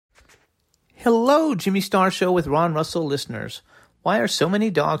Hello, Jimmy Star Show with Ron Russell listeners. Why are so many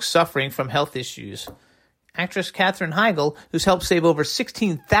dogs suffering from health issues? Actress Katherine Heigl, who's helped save over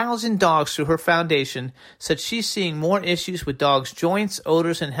 16,000 dogs through her foundation, said she's seeing more issues with dogs' joints,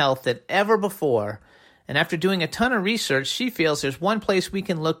 odors, and health than ever before. And after doing a ton of research, she feels there's one place we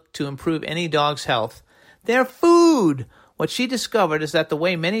can look to improve any dog's health. Their food! What she discovered is that the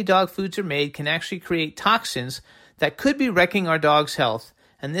way many dog foods are made can actually create toxins that could be wrecking our dog's health.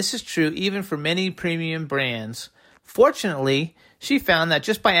 And this is true even for many premium brands. Fortunately, she found that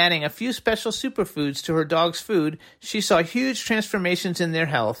just by adding a few special superfoods to her dog's food, she saw huge transformations in their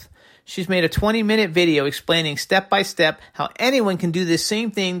health. She's made a 20-minute video explaining step-by-step how anyone can do this same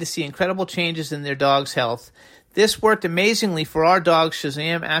thing to see incredible changes in their dog's health. This worked amazingly for our dogs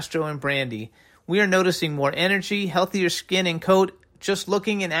Shazam, Astro, and Brandy. We are noticing more energy, healthier skin and coat, just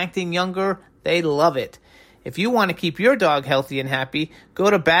looking and acting younger. They love it. If you want to keep your dog healthy and happy, go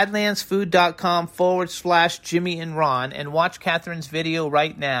to badlandsfood.com/Jimmy and Ron and watch Catherine's video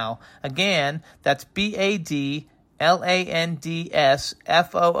right now. Again, that's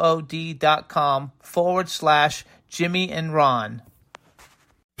badlandsfood.com/Jimmy and Ron.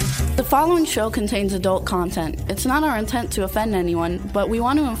 The following show contains adult content. It's not our intent to offend anyone, but we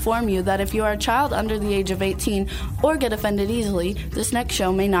want to inform you that if you are a child under the age of 18 or get offended easily, this next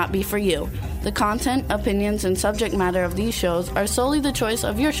show may not be for you. The content, opinions, and subject matter of these shows are solely the choice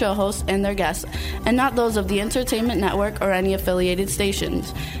of your show hosts and their guests, and not those of the Entertainment Network or any affiliated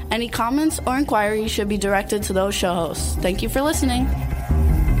stations. Any comments or inquiries should be directed to those show hosts. Thank you for listening.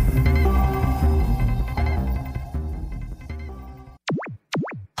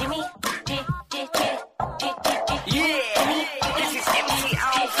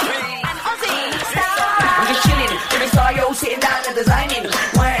 Sitting down and designing,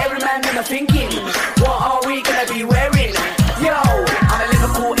 where every man never thinking, what are we gonna be wearing? Yo, I'm a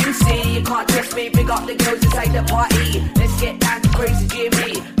Liverpool MC, you can't trust me, big up the girls inside the party. Let's get down to crazy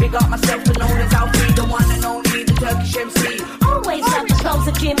Jimmy, big up myself and known as Alfie, the one and only, the Turkish MC. Always love the clothes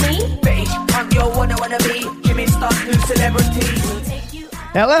of Jimmy. Bitch, I'm your wanna be, Jimmy Star's new celebrity.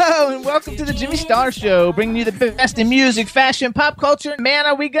 Hello and welcome to the Jimmy Star Show, bringing you the best in music, fashion, pop culture. Man,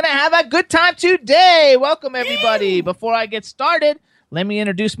 are we going to have a good time today? Welcome, everybody. Before I get started, let me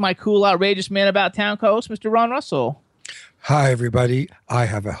introduce my cool, outrageous man about town co-host, Mr. Ron Russell. Hi, everybody. I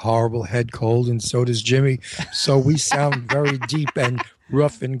have a horrible head cold, and so does Jimmy. So we sound very deep and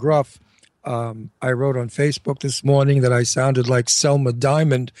rough and gruff. I wrote on Facebook this morning that I sounded like Selma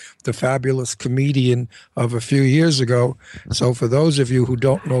Diamond, the fabulous comedian of a few years ago. So for those of you who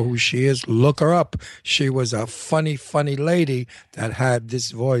don't know who she is, look her up. She was a funny, funny lady that had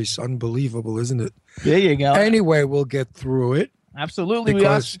this voice. Unbelievable, isn't it? There you go. Anyway, we'll get through it. Absolutely.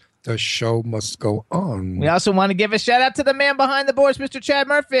 Because the show must go on. We also want to give a shout out to the man behind the boards, Mr. Chad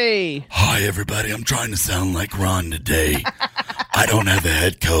Murphy. Hi, everybody. I'm trying to sound like Ron today. I don't have a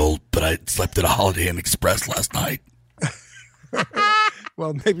head cold, but I slept at a Holiday Inn Express last night.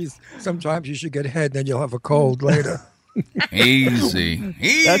 Well, maybe sometimes you should get head, then you'll have a cold later. Easy. That's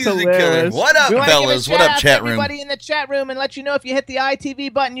Easy, hilarious. killer. What up, fellas? What up, chat room? Everybody in the chat room, and let you know if you hit the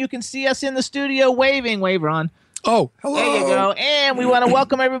ITV button, you can see us in the studio waving. Wave, Ron. Oh, hello. There you go. And we want to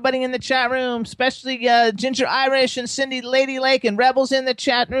welcome everybody in the chat room, especially Ginger Irish and Cindy Lady Lake and Rebels in the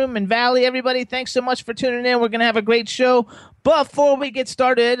chat room, and Valley. Everybody, thanks so much for tuning in. We're going to have a great show. Before we get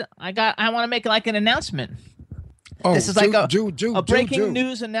started, I want to make like an announcement. Oh, this is like a breaking news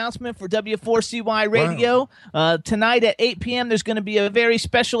news announcement for W4CY Radio. Wow. Tonight at 8 p.m., there's going to be a very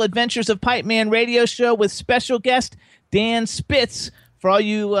special Adventures of Pipe Man radio show with special guest Dan Spitz. For all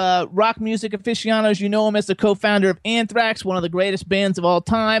you rock music aficionados, you know him as the co-founder of Anthrax, one of the greatest bands of all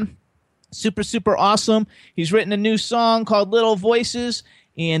time. Super, super awesome. He's written a new song called Little Voices,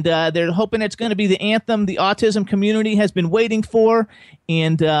 and they're hoping it's going to be the anthem the autism community has been waiting for.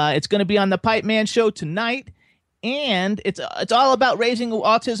 And it's going to be on the Pipe Man Show tonight. And it's all about raising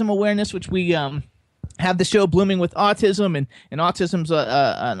autism awareness, which we have the show Blooming with Autism, and autism's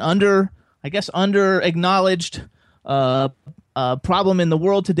an under acknowledged problem in the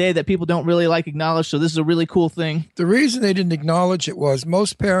world today that people don't really like acknowledge. So this is a really cool thing. The reason they didn't acknowledge it was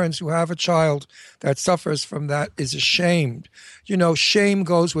most parents who have a child that suffers from that is ashamed. You know, shame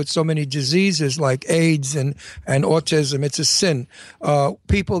goes with so many diseases like AIDS and autism. It's a sin.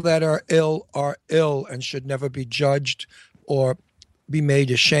 People that are ill and should never be judged or be made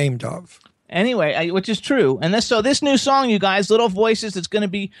ashamed of. Anyway, which is true. And this new song, you guys, Little Voices, it's going to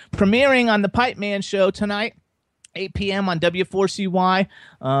be premiering on the Pipe Man Show tonight. 8 p.m. on W4CY.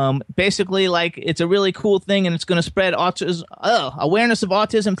 Basically, like, it's a really cool thing, and it's going to spread awareness of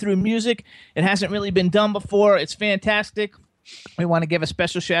autism through music. It hasn't really been done before. It's fantastic. We want to give a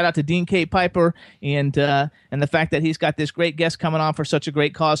special shout out to Dean K. Piper and the fact that he's got this great guest coming on for such a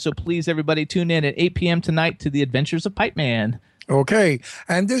great cause. So please, everybody, tune in at 8 p.m. tonight to the Adventures of Pipe Man. Okay.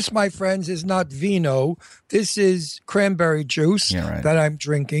 And this, my friends, is not vino. This is cranberry juice that I'm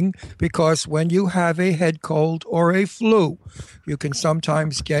drinking because when you have a head cold or a flu, you can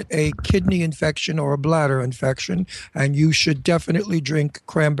sometimes get a kidney infection or a bladder infection, and you should definitely drink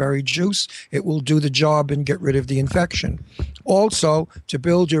cranberry juice. It will do the job and get rid of the infection. Also, to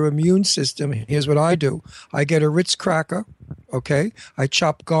build your immune system, here's what I do. I get a Ritz cracker. Okay, I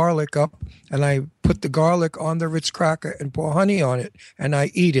chop garlic up and I put the garlic on the Ritz cracker and pour honey on it and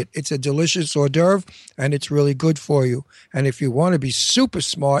I eat it. It's a delicious hors d'oeuvre and it's really good for you. And if you want to be super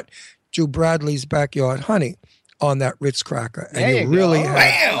smart, do Bradley's Backyard Honey on that Ritz cracker. And there you really go.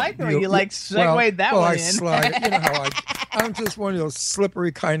 have. I like the way you segued that one I in. Slide. You know how I'm just one of those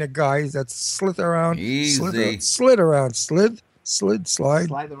slippery kind of guys that slither around. Easy. Slid around. Slid, slide.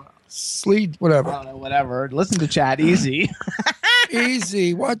 Slide around. Sleed, whatever. I don't know, whatever. Listen to Chad. Easy.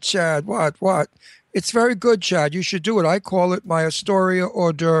 Easy. What, Chad? What? It's very good, Chad. You should do it. I call it my Astoria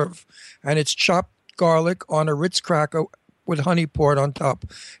hors d'oeuvre. And it's chopped garlic on a Ritz cracker with honey poured on top.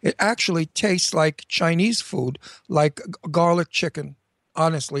 It actually tastes like Chinese food, like garlic chicken.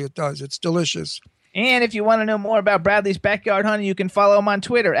 Honestly, it does. It's delicious. And if you want to know more about Bradley's Backyard Honey, you can follow him on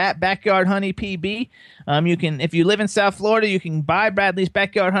Twitter at Backyard Honey PB. You can, if you live in South Florida, you can buy Bradley's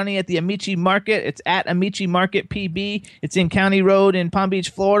Backyard Honey at the Amici Market. It's at Amici Market PB. It's in County Road in Palm Beach,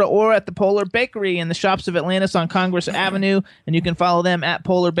 Florida, or at the Polar Bakery in the shops of Atlantis on Congress Avenue. And you can follow them at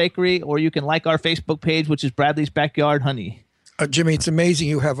Polar Bakery, or you can like our Facebook page, which is Bradley's Backyard Honey. Jimmy, it's amazing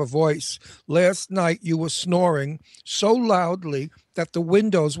you have a voice. Last night you were snoring so loudly that the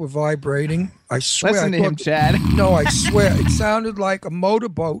windows were vibrating. I swear. Listen to him, Chad. No, I swear. It sounded like a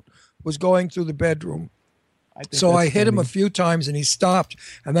motorboat was going through the bedroom. So I hit him a few times and he stopped.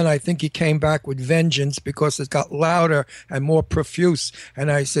 And then I think he came back with vengeance because it got louder and more profuse.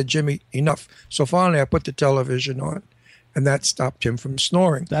 And I said, Jimmy, enough. So finally I put the television on. And that stopped him from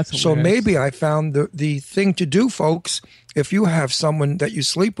snoring. So maybe I found the thing to do, folks. If you have someone that you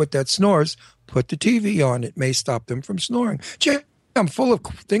sleep with that snores, put the TV on. It may stop them from snoring. I'm full of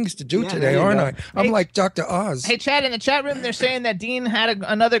things to do today, aren't I? I'm like Dr. Oz. Hey, Chad, in the chat room, they're saying that Dean had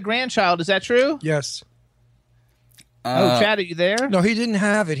another grandchild. Is that true? Yes. Chad, are you there? No, he didn't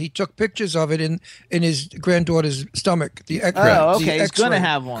have it. He took pictures of it in his granddaughter's stomach. The X-ray. Oh, okay. He's going to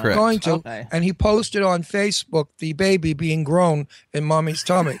have one. Correct. Going to. Okay. And he posted on Facebook the baby being grown in mommy's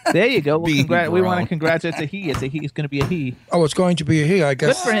tummy. There you go. Well, Being we want to grown. congratulate. It's a he. It's going to be a he. Oh, it's going to be a he, I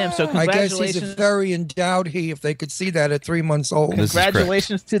guess. Good for him. So I guess congratulations. he's a very endowed he, if they could see that at 3 months old. This is correct.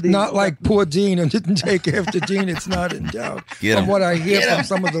 Congratulations to the. Not like poor Dean and didn't take after Dean. It's not endowed. Get From him. what I hear from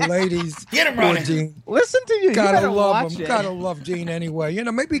some of the ladies, Get him, poor Ronnie. Dean. Listen to you. You Gotta better love watch him. it. Gotta love Dean anyway. You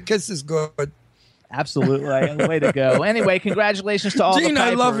know, maybe Kiss is good. Absolutely. Way to go. Anyway, congratulations to all Dean, the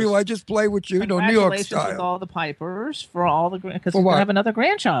Pipers. I love you. I just play with you, New York Congratulations style. with all the Pipers for all the because For we're what? gonna have another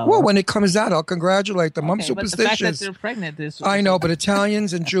grandchild. Well, when it comes out, I'll congratulate them. I'm Okay, but the fact that superstitious. they're pregnant is. I know, but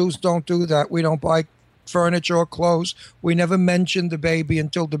Italians and Jews don't do that. We don't buy furniture or clothes. We never mention the baby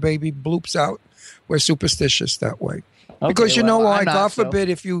until the baby bloops out. We're superstitious that way. Okay, Because you know well, why? I'm not, God so- forbid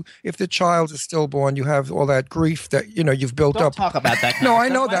if the child is stillborn, you have all that grief that you've built Don't up. talk about that. No, I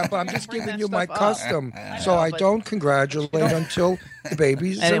kind know of stuff. that, but I'm Why just bring giving that you my stuff up? custom. So know, I but- don't congratulate until the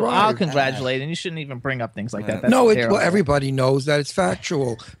baby's Anyway, I'll arrived. congratulate, and you shouldn't even bring up things like that. That's No, terrible. everybody knows that it's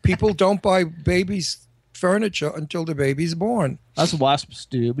factual. People don't buy babies furniture until the baby's born. Us wasps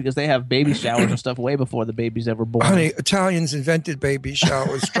do because they have baby showers and stuff way before the baby's ever born. Honey, Italians invented baby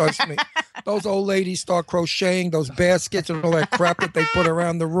showers. Trust me. Those old ladies start crocheting those baskets and all that crap that they put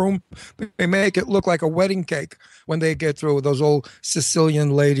around the room. They make it look like a wedding cake when they get through with those old Sicilian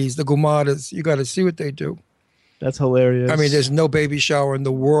ladies, the gumadas. You got to see what they do. That's hilarious. I mean, there's no baby shower in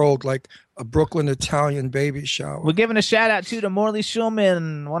the world like a Brooklyn Italian baby shower. We're giving a shout out to Morley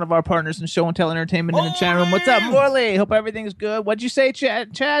Schulman, one of our partners in Show and Tell Entertainment in the chat room. What's up, Morley? Hope everything's good. What'd you say,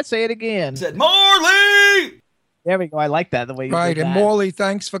 Chad? Say it again. Said Marley. There we go. I like that, the way you Right, did and that. Morley,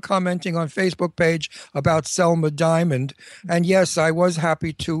 thanks for commenting on Facebook page about Selma Diamond. And yes, I was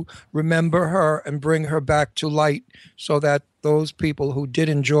happy to remember her and bring her back to light so that those people who did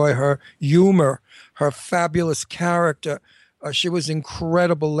enjoy her humor, her fabulous character, she was an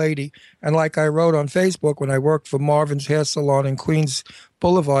incredible lady. And like I wrote on Facebook when I worked for Marvin's Hair Salon in Queens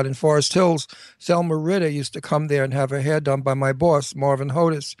Boulevard in Forest Hills, Selma Ritter used to come there and have her hair done by my boss, Marvin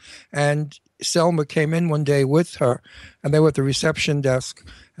Hodis. And Selma came in one day with her, and they were at the reception desk.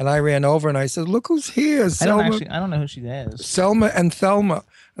 And I ran over and I said, "Look who's here, Selma." I don't know who she is. Selma and Thelma.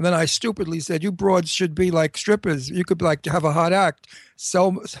 And then I stupidly said, you broads should be like strippers. You could like have a hot act.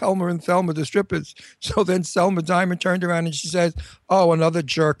 Selma and Thelma, the strippers. So then Selma Diamond turned around and she says, oh, another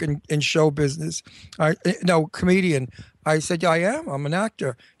jerk in show business. No, comedian. I said, yeah, I am. I'm an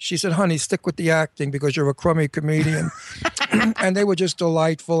actor. She said, honey, stick with the acting because you're a crummy comedian. And they were just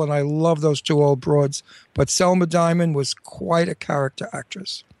delightful, and I love those two old broads. But Selma Diamond was quite a character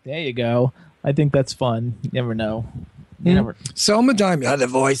actress. There you go. I think that's fun. You never know. You never. Selma Diamond had a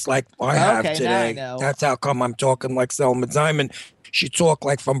voice like I have Okay, today. now I know. That's how come I'm talking like Selma Diamond. She talked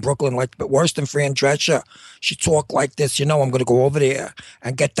like from Brooklyn, like but worse than Fran Drescher. She talked like this. I'm going to go over there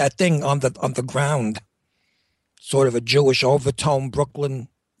and get that thing on the ground. Sort of a Jewish overtone, Brooklyn,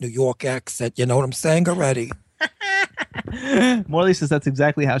 New York accent. You know what I'm saying already? Morley says that's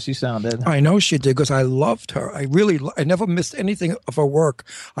exactly how she sounded. I know she did because I loved her. I never missed anything of her work.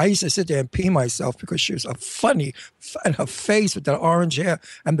 I used to sit there and pee myself because she was a funny, and her face with that orange hair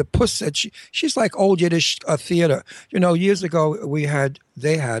and the puss said she's like old Yiddish theater. Years ago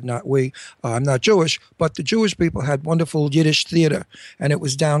I'm not Jewish, but the Jewish people had wonderful Yiddish theater, and it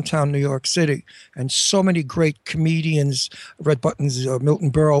was downtown New York City. And so many great comedians, Red Buttons,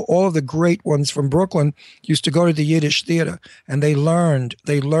 Milton Berle, all of the great ones from Brooklyn used to go to the Yiddish theater, and they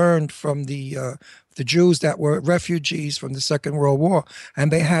learned from the Jews that were refugees from the Second World War,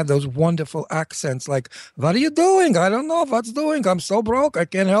 and they had those wonderful accents like, what are you doing? I don't know what's doing. I'm so broke. I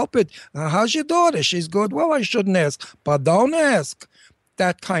can't help it. How's your daughter? She's good. Well, I shouldn't ask, but don't ask.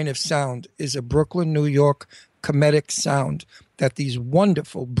 That kind of sound is a Brooklyn, New York comedic sound that these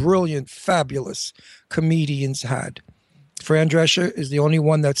wonderful, brilliant, fabulous comedians had. Fran Drescher is the only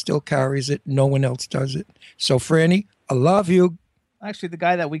one that still carries it. No one else does it. So, Franny, I love you. Actually, the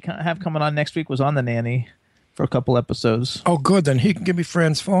guy that we have coming on next week was on The Nanny for a couple episodes. Oh, good. Then he can give me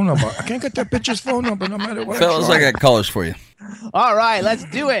Fran's phone number. I can't get that bitch's phone number no matter what. Fellas, I got callers for you. All right, let's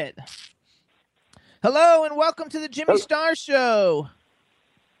do it. Hello, and welcome to the Jimmy Star Show.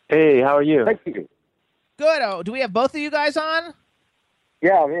 Hey, how are you? Thank you. Good. Oh, do we have both of you guys on?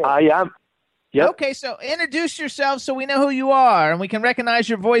 Yeah, man. I am. Yep. Okay, so introduce yourselves so we know who you are and we can recognize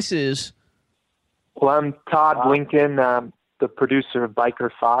your voices. Well, I'm Todd Lincoln, the producer of Biker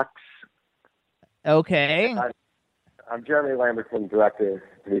Fox. Okay. I'm Jeremy Lamberton, director,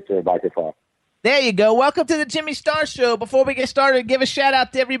 producer of Biker Fox. There you go. Welcome to the Jimmy Star Show. Before we get started, give a shout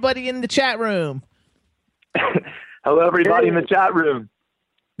out to everybody in the chat room. Hello, everybody in the chat room.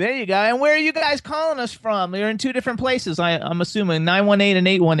 There you go. And where are you guys calling us from? You're in two different places, I'm assuming, 918 and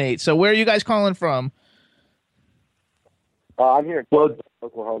 818. So where are you guys calling from? I'm here in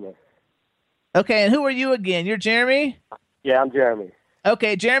Oklahoma. Okay, and who are you again? You're Jeremy? Yeah, I'm Jeremy.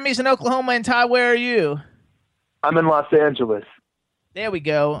 Okay, Jeremy's in Oklahoma, and Todd, where are you? I'm in Los Angeles. There we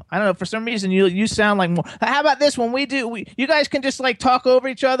go. I don't know. For some reason, you sound like more. How about this? When you guys can just like talk over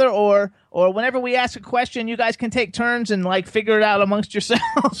each other, or whenever we ask a question, you guys can take turns and like figure it out amongst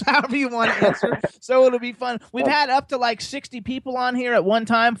yourselves, however you want to answer. So it'll be fun. We've had up to like 60 people on here at one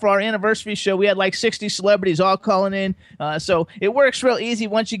time for our anniversary show. We had like 60 celebrities all calling in. So it works real easy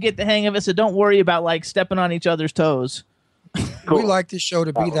once you get the hang of it. So don't worry about like stepping on each other's toes. Cool. We like this show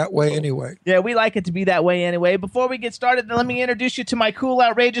to be that way anyway. Yeah, we like it to be that way anyway. Before we get started, let me introduce you to my cool,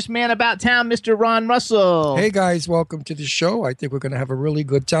 outrageous man about town, Mr. Ron Russell. Hey, guys, welcome to the show. I think we're going to have a really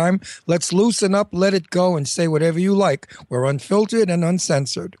good time. Let's loosen up, let it go, and say whatever you like. We're unfiltered and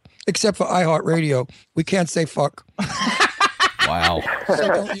uncensored, except for iHeartRadio. We can't say fuck. Wow. So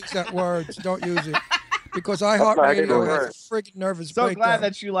don't use that word. Don't use it. Because iHeartRadio has a friggin' nervous breakdown. So glad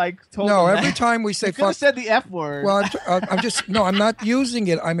that you told me that. Every time we say you fuck. You said the F word. Well, I'm not using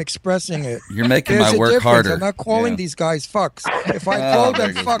it. I'm expressing it. You're making There's my work difference. harder. I'm not calling these guys fucks. If I call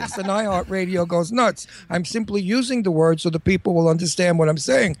them fucks, then iHeartRadio goes nuts. I'm simply using the word so the people will understand what I'm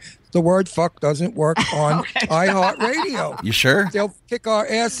saying. The word fuck doesn't work on iHeartRadio. You sure? They'll kick our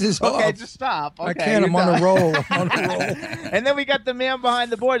asses off. Okay, just stop. Okay, I can't. I'm on a roll. And then we got the man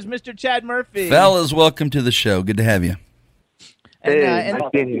behind the boards, Mr. Chad Murphy. Fellas, welcome to the show. Good to have you. Hey, nice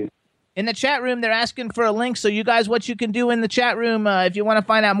seeing you. In the chat room, they're asking for a link. So you guys, what you can do in the chat room, if you want to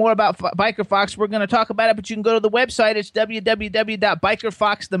find out more about Biker Fox, we're going to talk about it, but you can go to the website. It's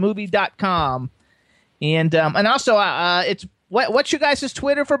www.bikerfoxthemovie.com. And also, it's what's your guys'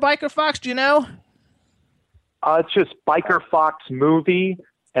 Twitter for Biker Fox? Do you know? It's just Biker Fox Movie,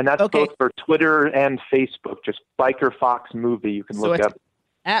 and that's both for Twitter and Facebook. Just Biker Fox Movie. You can look up.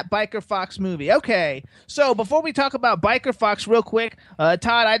 At Biker Fox Movie. Okay, so before we talk about Biker Fox real quick, Todd,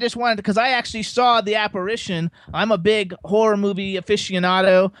 I just wanted to, because I actually saw The Apparition. I'm a big horror movie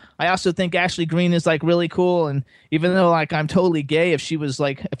aficionado. I also think Ashley Greene is like really cool, and even though like I'm totally gay,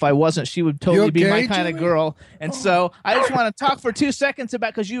 if I wasn't, she would totally You're be my gay, kind of Jimmy? girl. And so I just want to talk for 2 seconds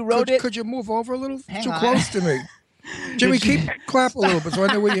about, because you wrote it. Could you move over a little? Hang Too on. close to me. Jimmy, clap a little bit so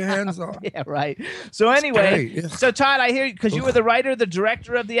I know where your hands are. Yeah, right. So anyway, It's great, yeah. so Todd, I hear, because you were the writer, the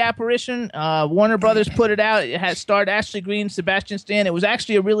director of The Apparition. Warner Brothers put it out. It had starred Ashley Greene, Sebastian Stan. It was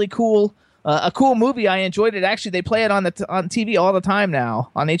actually a really cool movie. I enjoyed it. Actually, they play it on TV all the time now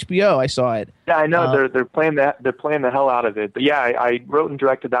on HBO. I saw it. Yeah, I know they're playing the hell out of it. But yeah, I wrote and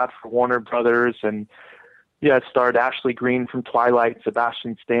directed that for Warner Brothers, and yeah, it starred Ashley Greene from Twilight,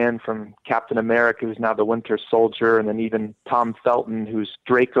 Sebastian Stan from Captain America, who's now the Winter Soldier, and then even Tom Felton, who's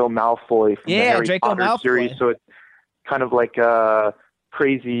Draco Malfoy from the Harry Potter series. So it's kind of like a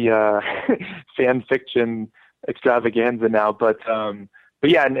crazy fan fiction extravaganza now. But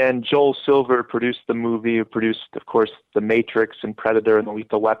yeah, and Joel Silver produced the movie, who produced, of course, The Matrix and Predator and the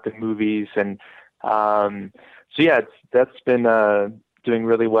Lethal Weapon movies. And so yeah, that's been doing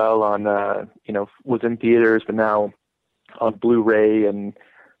really well on, was in theaters, but now on Blu-ray and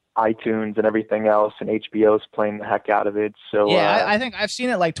iTunes and everything else, and HBO's playing the heck out of it. So yeah, I think I've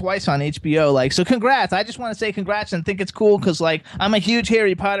seen it like twice on HBO. Like, so congrats. I just want to say congrats and think it's cool because like I'm a huge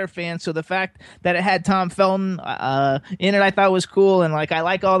Harry Potter fan, so the fact that it had Tom Felton in it, I thought was cool. And like I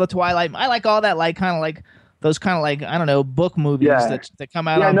like all the Twilight. I like all that like kind of like those kind of like, I don't know, book movies that come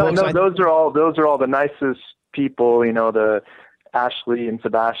out on books. No, those are all the nicest people. The Ashley and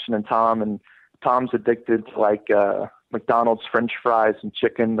Sebastian and Tom, and Tom's addicted to like McDonald's French fries and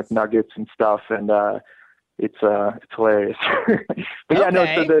chicken McNuggets and stuff, and it's hilarious. But yeah, no,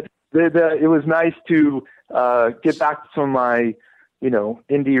 so it was nice to get back to some of my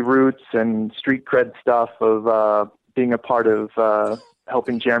indie roots and street cred stuff of being a part of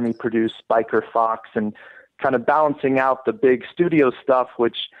helping Jeremy produce Biker Fox, and kind of balancing out the big studio stuff,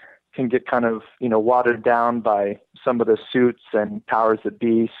 which can get kind of watered down by some of the suits and powers that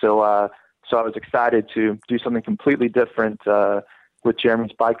be. So I was excited to do something completely different with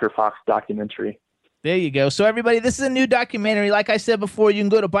Jeremy's Biker Fox documentary. There you go. So everybody, this is a new documentary. Like I said before, you can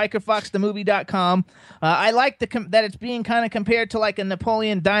go to bikerfoxthemovie.com. I like that it's being kind of compared to like a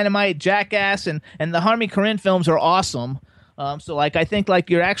Napoleon Dynamite, Jackass, and the Harvey Korine films are awesome. So like I think like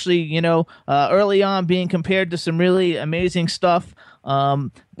you're actually early on being compared to some really amazing stuff.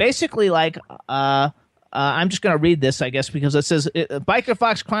 Basically like I'm just going to read this, I guess, because it says Biker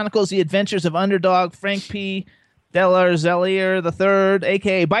Fox chronicles the adventures of underdog Frank P. Delarzelier III,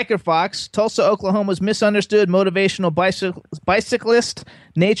 a.k.a. Biker Fox, Tulsa, Oklahoma's misunderstood motivational bicyclist,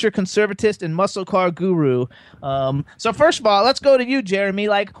 nature conservatist, and muscle car guru. So first of all, let's go to you, Jeremy.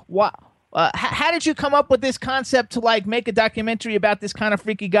 Like, how did you come up with this concept to like make a documentary about this kind of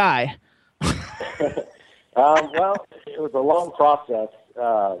freaky guy? Well, it was a long process.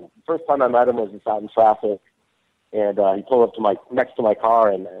 First time I met him was just out in traffic, and he pulled up next to my car,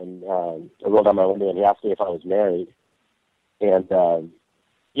 and I rolled down my window, and he asked me if I was married. And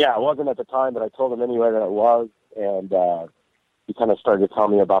yeah, I wasn't at the time, but I told him anyway that I was, and he kind of started to tell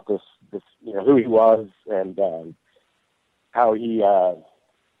me about this who he was, and how he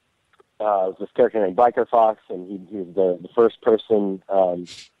was this character named Biker Fox, and he was the first person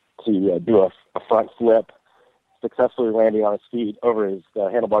to do a front flip, successfully landing on his feet over his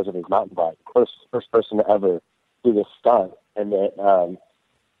handlebars of his mountain bike. First person to ever do this stunt. And that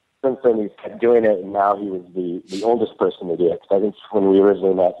since then he's kept doing it, and now he was the oldest person to do it. I think when we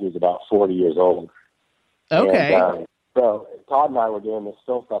originally met, he was about 40 years old. Okay. And, so Todd and I were doing this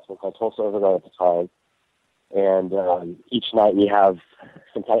film festival called Tulsa Overgrown at the time. And each night we have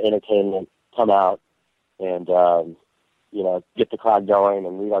some kind of entertainment come out and get the crowd going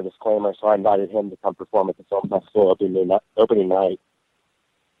and read our disclaimer. So I invited him to come perform at the film festival opening night.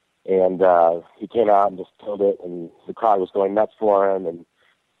 And he came out and just killed it, and the crowd was going nuts for him.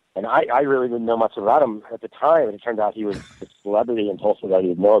 And I really didn't know much about him at the time. And it turned out he was a celebrity in Tulsa that I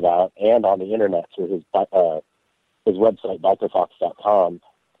didn't know about, and on the internet through his website, bikerfox.com.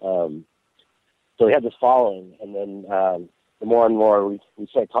 So he had this following, and then the more and more we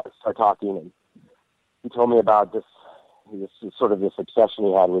start talking, and he told me about this sort of this obsession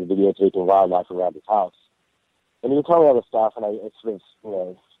he had with videotaping wildlife around his house. And he would tell me all this stuff, and I sort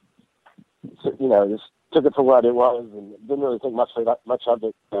of, just took it for what it was, and didn't really think much of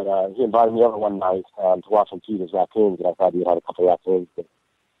it. But he invited me over one night to watch him feed his raccoons, and I thought he had a couple of raccoons.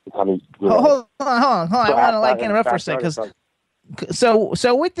 Hold on. I want to interrupt for a second, because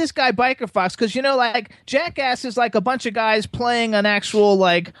So with this guy Biker Fox, because like Jackass is like a bunch of guys playing an actual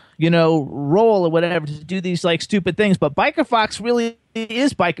like role or whatever to do these like stupid things, but Biker Fox really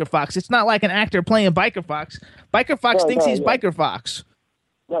is Biker Fox. It's not like an actor playing Biker Fox. Biker Fox thinks he's Biker Fox.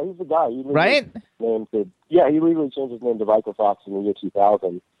 No, he's the guy. He right? He legally changed his name to Biker Fox in the year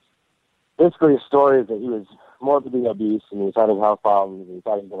 2000. Basically, his story is that he was morbidly obese and he was having health problems and he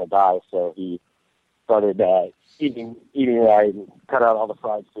thought he was going to die, so he started eating right and cut out all the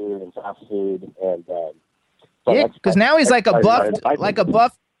fried food and fast food and because now he's like a buff.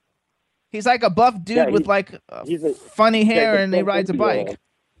 He's like a buff dude with like funny hair and he rides a bike.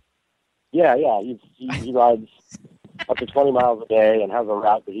 Yeah. He rides up to 20 miles a day and has a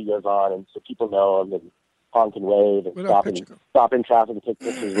route that he goes on, and so people know him and honk and wave and stop in traffic and take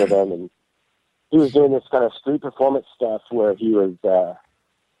pictures with him. And he was doing this kind of street performance stuff where he was,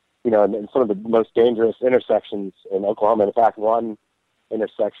 in some of the most dangerous intersections in Oklahoma. In fact, one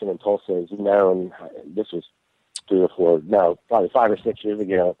intersection in Tulsa is known, this was probably 5 or 6 years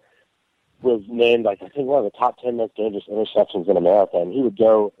ago, was named, like, I think one of the top 10 most dangerous intersections in America. And he would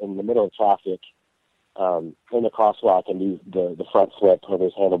go in the middle of traffic in the crosswalk and do the front flip over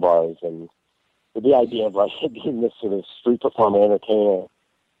his handlebars. And with the idea of, like, being this sort of street performer entertainer,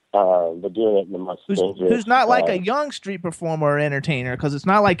 but doing it in the most dangerous. Who's not like a young street performer or entertainer, because it's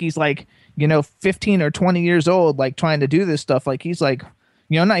not like he's like 15 or 20 years old, like trying to do this stuff. Like he's like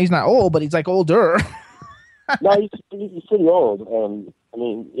he's not old, but he's like older. No, he's pretty old. I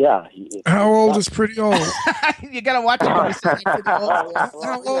mean, yeah. How old is pretty old? You gotta watch it.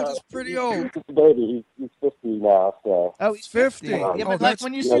 How old is pretty old? He's a baby. He's 50 now. So. Oh, he's 50. Yeah, but like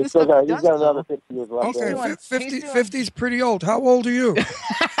when you see this he's stuff, got another 50 years left. Okay, 50 is pretty old. How old are you?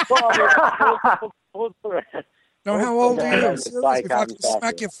 No, how old are you? Seriously, if I can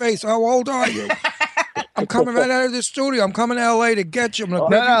smack your face, how old are you? I'm coming right out of the studio. I'm coming to L.A. to get you. No,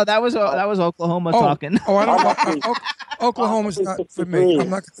 that was Oklahoma talking. I don't know. Oklahoma's not for me. I'm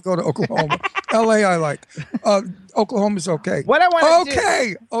not going to go to Oklahoma. L.A. I like. Oklahoma's okay. What I want to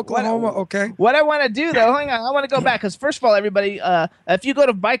do. Oklahoma, okay. What I want to do, though, hang on. I want to go back because, first of all, everybody, if you go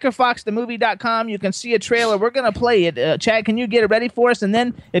to bikerfoxthemovie.com, you can see a trailer. We're going to play it. Chad, can you get it ready for us? And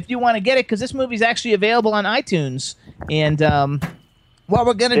then if you want to get it, because this movie's actually available on iTunes. And what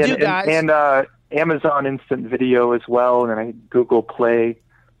we're going to do, guys. And Amazon Instant Video as well, and I Google Play.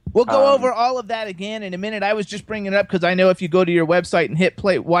 We'll go over all of that again in a minute. I was just bringing it up because I know if you go to your website and hit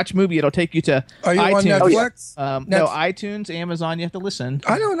play, watch movie, it'll take you to Are you iTunes. on Netflix? No, iTunes, Amazon, you have to listen.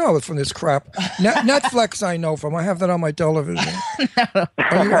 I don't know from this crap. Netflix I know from. I have that on my television. No.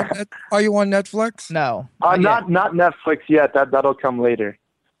 Are you on Netflix? No. Not Netflix yet. That'll come later.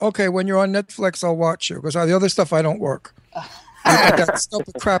 Okay, when you're on Netflix, I'll watch you because the other stuff I don't work. That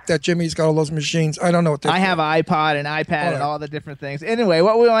stupid crap that Jimmy's got all those machines. I don't know what I have an iPod and iPad and all the different things. Anyway,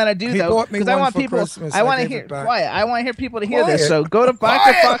 what we want to do though, because I want people, I want to hear quiet. I want to hear people to hear this. So go to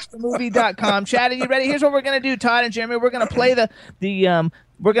bikerfoxthemovie.com. Chad, are you ready? Here's what we're gonna do, Todd and Jeremy. We're gonna play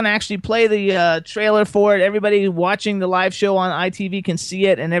we're going to actually play the trailer for it. Everybody watching the live show on ITV can see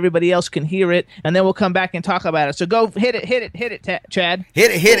it, and everybody else can hear it, and then we'll come back and talk about it. So go, hit it, Chad.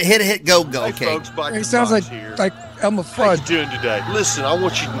 Hit it, go, okay. Folks, He sounds like Elmer Fudd. How you doing today? Listen, I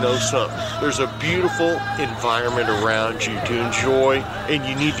want you to know something. There's a beautiful environment around you to enjoy, and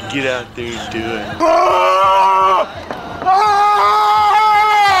you need to get out there and do it.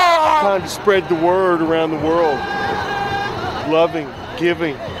 Time to spread the word around the world. Loving,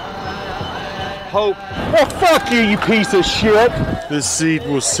 giving, hope. Oh, fuck you piece of shit. This seed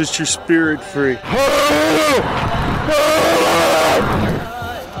will set your spirit free. Oh,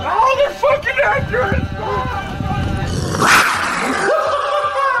 they're fucking accurate!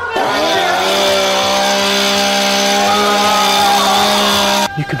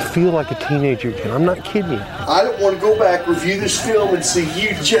 You can feel like a teenager again. I'm not kidding you. I don't want to go back, review this film, and see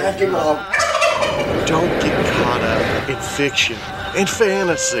you jacking off. Don't get caught up in fiction and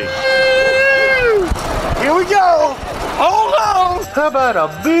fantasy. Here we go. Hold on. How about a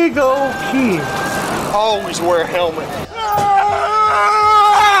big old kid? Always wear a helmet.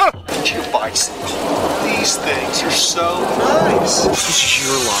 Get your bicycle. These things are so nice. This is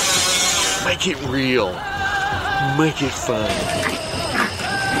your life. Make it real. Make it fun.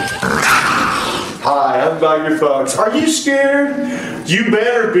 Hi, I'm Biker Fox. Are you scared? You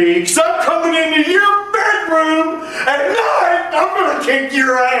better be, because I'm coming into your bedroom at night. I'm going to kick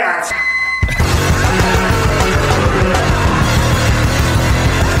your ass.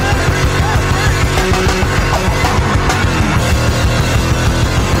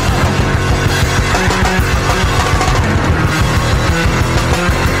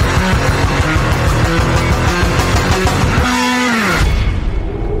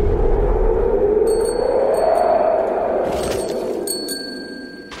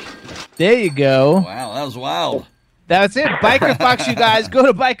 There you go. Wow, that was wild. That's it. Biker Fox, you guys. Go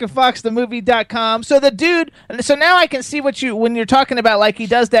to bikerfoxthemovie.com. So the dude, so now I can see when you're talking about, like, he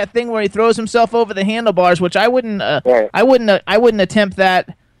does that thing where he throws himself over the handlebars, which I wouldn't attempt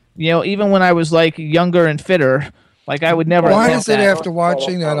that, even when I was, like, younger and fitter. Like, I would never. Why is it after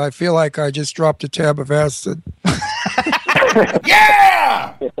watching that I feel like I just dropped a tab of acid?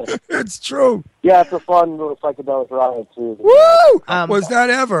 Yeah! It's true. Yeah, it's a fun little psychedelic ride, too. Woo! Was that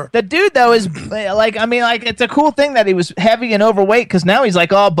ever? The dude, though, is, like, it's a cool thing that he was heavy and overweight, because now he's,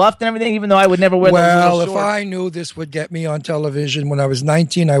 like, all buffed and everything, even though I would never wear those little shorts. Well, if I knew this would get me on television when I was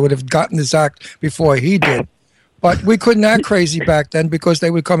 19, I would have gotten this act before he did. But we couldn't act crazy back then because they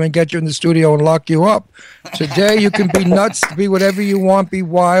would come and get you in the studio and lock you up. Today, you can be nuts, be whatever you want, be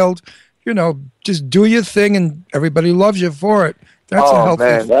wild. Just do your thing, and everybody loves you for it.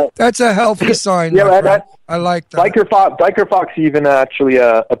 That's a healthy sign. Yeah, I like that. Biker Fox even actually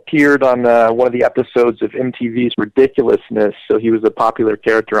appeared on one of the episodes of MTV's Ridiculousness, so he was a popular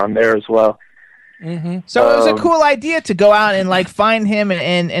character on there as well. Mm-hmm. So it was a cool idea to go out and, like, find him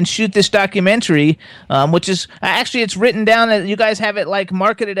and shoot this documentary, which is actually, it's written down that you guys have it, like,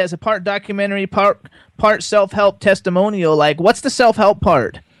 marketed as a part documentary, part self-help testimonial. Like, what's the self-help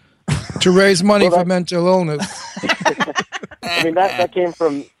part? To raise money for mental illness. I mean, that came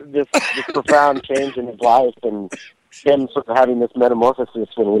from this profound change in his life, and him sort of having this metamorphosis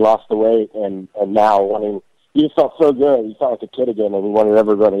when we lost the weight, and now wanting. He just felt so good. He felt like a kid again, and we wanted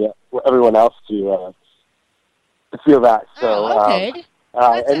everyone else to feel that. So, okay.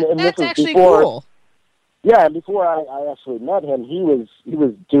 And this was actually before. Cool. Yeah, and before I actually met him, he was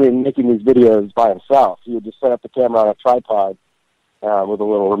making these videos by himself. He would just set up the camera on a tripod with a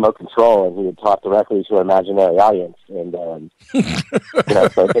little remote control, and he would talk directly to an imaginary audience. And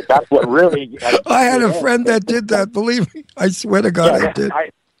so that's what really. I had a friend that did that. Believe me, I swear to God, I did.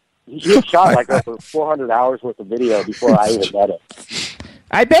 He shot like over 400 hours worth of video before I even met him.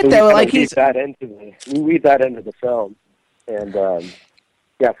 I bet that we weave that into the film, and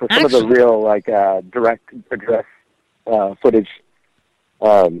for some of the real direct address footage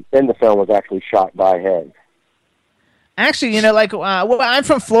in the film was actually shot by him. Actually, I'm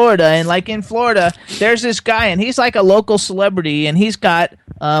from Florida, and, like, in Florida, there's this guy, and he's like a local celebrity, and he's got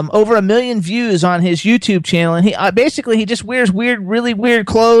over 1 million views on his YouTube channel, and he basically he just wears really weird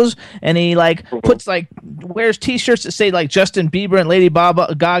clothes, and he, like, wears T-shirts that say, like, Justin Bieber and Lady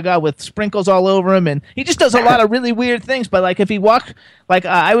Gaga with sprinkles all over him, and he just does a lot of really weird things. But, like, if he walked, like,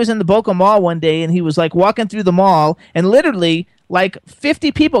 I was in the Boca Mall one day, and he was, like, walking through the mall, and literally, like,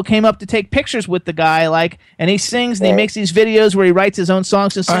 50 people came up to take pictures with the guy, like, and he sings and he makes these videos where he writes his own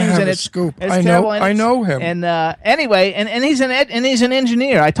songs and sings. I have and a it's scoop. And I know him. And anyway, and he's an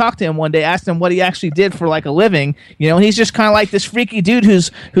engineer. I talked to him one day, asked him what he actually did for, like, a living. And he's just kind of like this freaky dude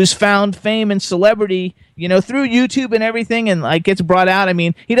who's found fame and celebrity, through YouTube and everything, and, like, gets brought out. I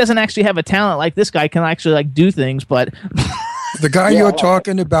mean, he doesn't actually have a talent like this guy can actually, like, do things, but. The guy you're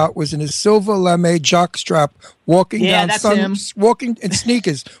talking about was in a silver lame jockstrap walking down in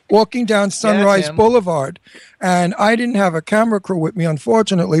sneakers, walking down Sunrise Boulevard. And I didn't have a camera crew with me,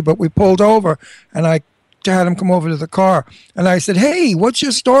 unfortunately, but we pulled over, and I had him come over to the car. And I said, "Hey, what's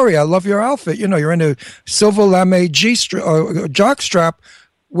your story? I love your outfit. You're in a silver lame jockstrap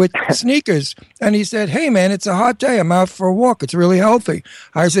with sneakers." And he said, "Hey, man, it's a hot day. I'm out for a walk. It's really healthy."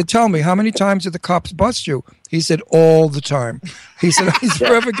 I said, "Tell me, how many times did the cops bust you?" He said, "All the time." He said, "He's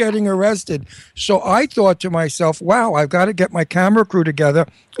forever getting arrested." So I thought to myself, wow, I've got to get my camera crew together,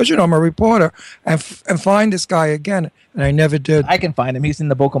 because, I'm a reporter, and find this guy again. And I never did. I can find him. He's in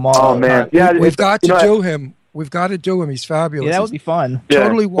the Boca Mall. Oh, man. Yeah, We've got to do him. We've got to do him. He's fabulous. Yeah, that would be fun. Yeah.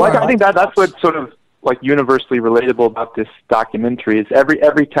 Totally wild. Well, I think that's what's sort of, like, universally relatable about this documentary is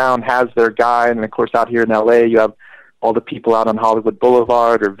every town has their guy, and of course out here in LA you have all the people out on Hollywood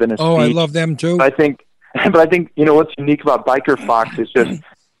Boulevard or Venice Beach. I love them too. But I think what's unique about Biker Fox is just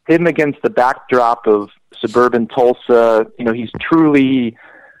him against the backdrop of suburban Tulsa. He's truly,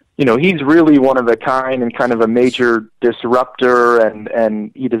 he's really one of a kind and kind of a major disruptor,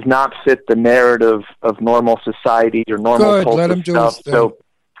 and he does not fit the narrative of normal society or normal Tulsa let him do stuff. his thing.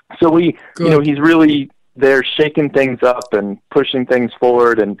 So he's really there shaking things up and pushing things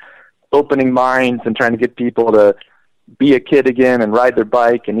forward and opening minds and trying to get people to be a kid again and ride their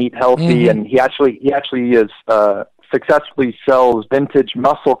bike and eat healthy. And he actually is successfully sells vintage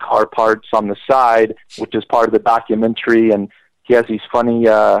muscle car parts on the side, which is part of the documentary. And he has these funny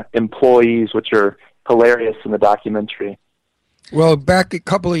employees, which are hilarious in the documentary. Well, back a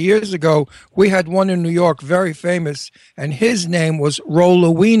couple of years ago, we had one in New York, very famous, and his name was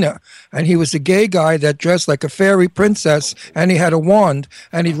Rollawina. And he was a gay guy that dressed like a fairy princess, and he had a wand,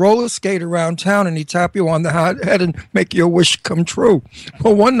 and he'd roller skate around town, and he'd tap you on the head and make your wish come true.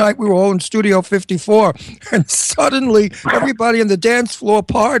 Well, one night we were all in Studio 54, and suddenly everybody on the dance floor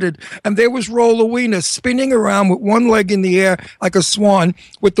parted, and there was Rollawina spinning around with one leg in the air like a swan,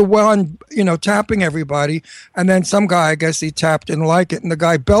 with the wand, tapping everybody. And then some guy, I guess he tapped, didn't like it, and the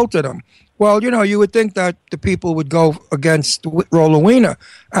guy belted him. Well, you would think that the people would go against Rollawina.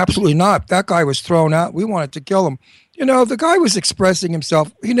 Absolutely not. That guy was thrown out. We wanted to kill him. The guy was expressing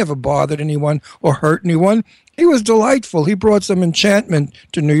himself. He never bothered anyone or hurt anyone. He was delightful. He brought some enchantment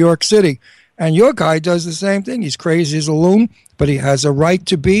to New York City. And your guy does the same thing. He's crazy as a loon, but he has a right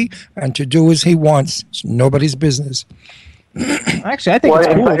to be and to do as he wants. It's nobody's business. Actually, I think it's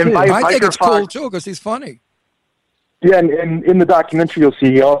cool, too. I think it's cool, too, because he's funny. Yeah, and in the documentary, you'll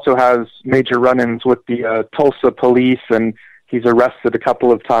see he also has major run-ins with the Tulsa police, and he's arrested a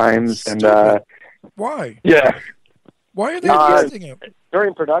couple of times. And why? Yeah. Why are they arresting him?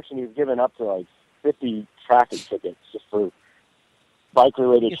 During production, he was given up to like 50 traffic tickets just for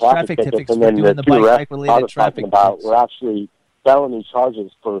bike-related traffic tickets, and then the two arrests I was talking about were actually felony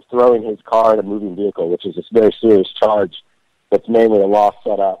charges for throwing his car at a moving vehicle, which is a very serious charge. That's mainly a law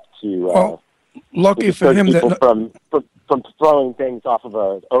set up to. Lucky for him that from throwing things off of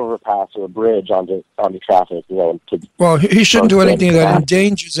a overpass or a bridge onto traffic. Well, he shouldn't do anything that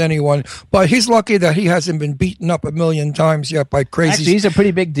endangers anyone. But he's lucky that he hasn't been beaten up a million times yet by crazy. Actually, he's a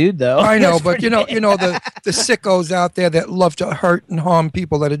pretty big dude, though. I know, but the sickos out there that love to hurt and harm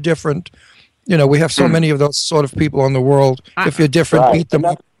people that are different. We have so many of those sort of people in the world. If you're different, beat them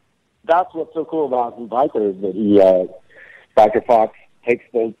up. That's what's so cool about Biker, that he Biker Fox takes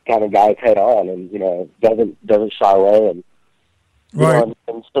those kind of guys head on, and doesn't shy away. And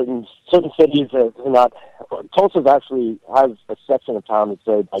in certain cities are not. Tulsa actually has a section of town that's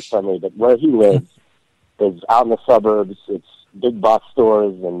very bike friendly, but where he lives is out in the suburbs. It's big box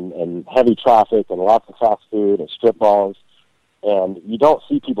stores and heavy traffic and lots of fast food and strip malls, and you don't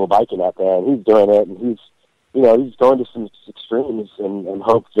see people biking out there. And he's doing it, and he's going to some extremes and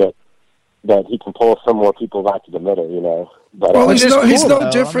hopes that he can pull some more people back to the middle. But, he's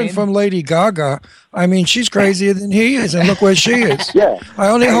no different from Lady Gaga. I mean, she's crazier than he is, and look where she is. Yeah. I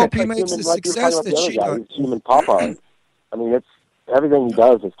only hope he makes the success that she does. Human pop-on. I mean, it's everything he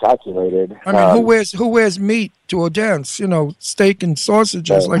does is calculated. I mean, who wears meat to a dance? Steak and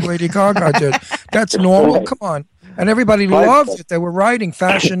sausages like Lady Gaga did. That's normal. Come on. And everybody loved it. They were writing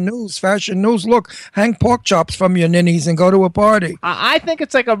fashion news. Fashion news. Look, hang pork chops from your ninnies and go to a party. I think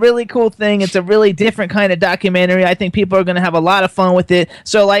it's like a really cool thing. It's a really different kind of documentary. I think people are going to have a lot of fun with it.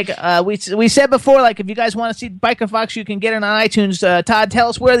 So, we said before, if you guys want to see Biker Fox, you can get it on iTunes. Todd, tell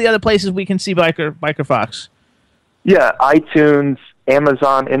us where are the other places we can see Biker Fox. Yeah, iTunes,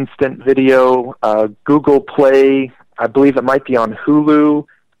 Amazon Instant Video, Google Play. I believe it might be on Hulu.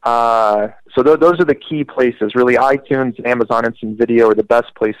 So those are the key places, really. iTunes and Amazon Instant Video are the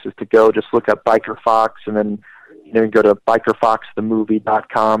best places to go. Just look up Biker Fox, and then go to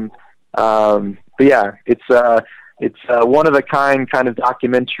bikerfoxthemovie.com. But yeah, it's one of a kind of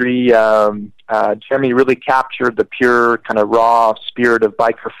documentary. Jeremy really captured the pure kind of raw spirit of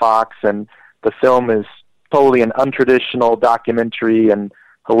Biker Fox, and the film is totally an untraditional documentary and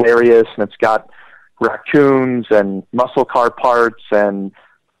hilarious, and it's got raccoons and muscle car parts and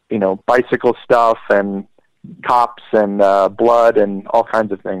bicycle stuff and cops and blood and all kinds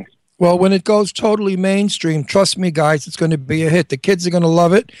of things. Well, when it goes totally mainstream, trust me, guys, it's going to be a hit. The kids are going to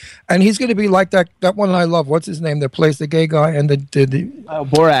love it, and he's going to be like that one I love. What's his name? That plays the gay guy and the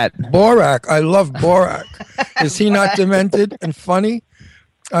Borat. Borat. I love Borat. Is he not demented and funny?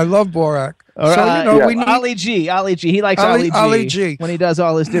 I love Borat. We need Ali G. He likes Ali G when he does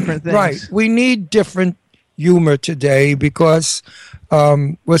all his different things. Right. We need different humor today because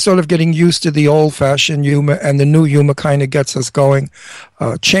we're sort of getting used to the old-fashioned humor, and the new humor kind of gets us going.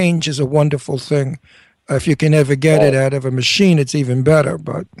 Change is a wonderful thing. If you can ever get it out of a machine, it's even better.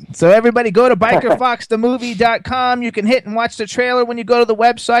 But so everybody go to bikerfoxthemovie.com. You can hit and watch the trailer when you go to the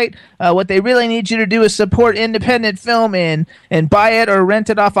website. What they really need you to do is support independent film and buy it or rent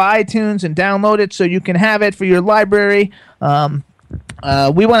it off of iTunes and download it so you can have it for your library.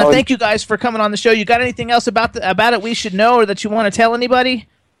 We want to thank you guys for coming on the show. You got anything else about it we should know or that you want to tell anybody?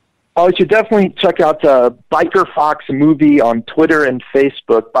 Oh, you should definitely check out Biker Fox Movie on Twitter and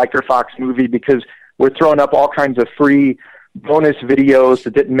Facebook, Biker Fox Movie, because we're throwing up all kinds of free bonus videos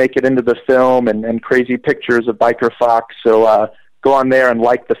that didn't make it into the film and crazy pictures of Biker Fox. So go on there and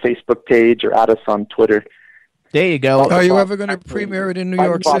like the Facebook page or add us on Twitter. There you go. Are you ever going to premiere it in New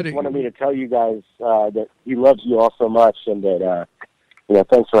York Fox City? wanted me to tell you guys that he loves you all so much, and that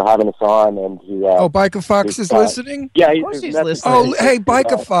thanks for having us on. And he, Biker Fox is listening? Yeah, of course he's listening. Oh, hey,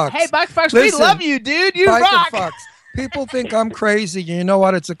 Biker Fox. Hey, Biker Fox, Listen, we love you, dude. You Biker rock. Fox. People think I'm crazy. You know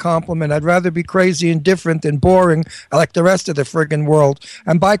what? It's a compliment. I'd rather be crazy and different than boring like the rest of the friggin' world.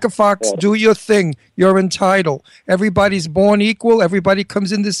 And Biker Fox, do your thing. You're entitled. Everybody's born equal. Everybody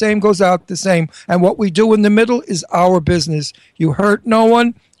comes in the same, goes out the same. And what we do in the middle is our business. You hurt no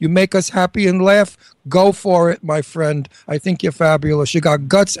one. You make us happy and laugh. Go for it, my friend. I think you're fabulous. You got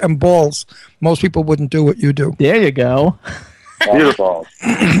guts and balls. Most people wouldn't do what you do. There you go. Beautiful.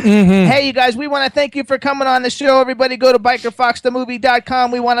 Hey, you guys, we want to thank you for coming on the show. Everybody go to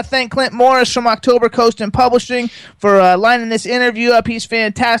bikerfoxthemovie.com. We want to thank Clint Morris from October Coast and Publishing for lining this interview up. He's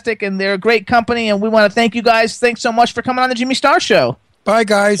fantastic, and they're a great company, and we want to thank you guys. Thanks so much for coming on the Jimmy Star Show. Bye,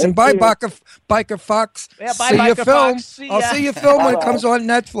 guys, and bye, Biker Fox. Yeah, bye, see Biker your film. Fox. See I'll ya. see your film when it comes on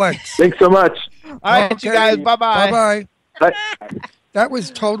Netflix. Thanks so much. All right, you guys, bye-bye. Bye-bye. Bye. That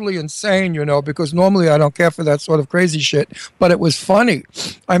was totally insane, because normally I don't care for that sort of crazy shit, but it was funny.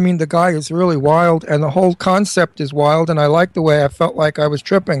 I mean, the guy is really wild, and the whole concept is wild, and I like the way I felt like I was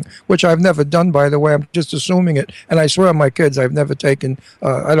tripping, which I've never done, by the way. I'm just assuming it. And I swear on my kids, I've never taken,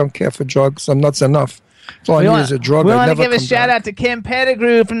 I don't care for drugs. I'm nuts enough. All I need is a drug. We want to give a shout-out to Kim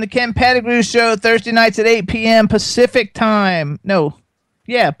Pettigrew from the Kim Pettigrew Show, Thursday nights at 8 p.m. Pacific time. No.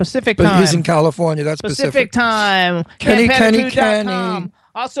 Yeah, Pacific time. But he's in California. That's Pacific time. Kenny.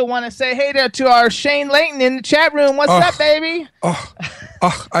 Also want to say hey there to our Shane Layton in the chat room. What's up, baby?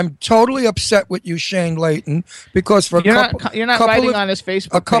 I'm totally upset with you, Shane Layton, because for you're not writing on his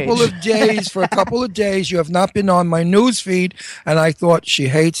Facebook page. For a couple of days, you have not been on my news feed, and I thought she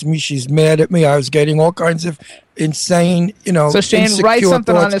hates me. She's mad at me. I was getting all kinds of insane, So Shane, write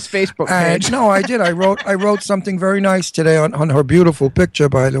something thoughts. on his Facebook page. No, I did. I wrote something very nice today on her beautiful picture,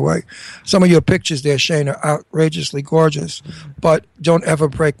 by the way. Some of your pictures there, Shane, are outrageously gorgeous. But don't ever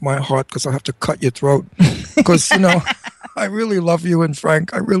break my heart, because I'll have to cut your throat. Because, I really love you and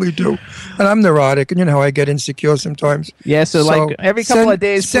Frank. I really do. And I'm neurotic, and you know how I get insecure sometimes. Yeah, so like every couple of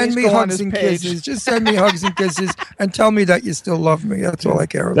days, send me hugs and kisses. Just send me hugs and kisses and tell me that you still love me. That's all I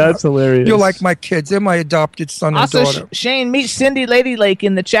care about. That's hilarious. You're like my kids. They're my adopted son and daughter. Shane, meet Cindy Lady Lake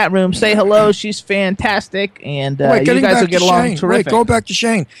in the chat room. Say hello. She's fantastic, and you guys will get along terrific. Go back to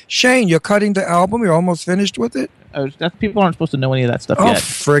Shane. Shane, you're cutting the album. You're almost finished with it. People aren't supposed to know any of that stuff yet. Oh,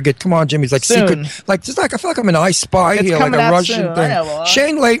 frigate. Come on, Jimmy. It's like soon. secret. I feel like I'm an I Spy here, like a Russian thing.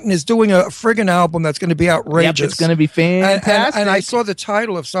 Shane Layton is doing a friggin' album that's going to be outrageous. Yep, it's going to be fantastic. And I saw the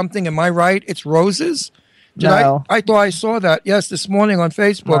title of something. Am I right? It's Roses? No. I thought I saw that. Yes, this morning on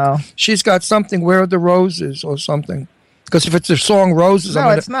Facebook. No. She's got something. Where are the roses or something? Because if it's a song, Roses,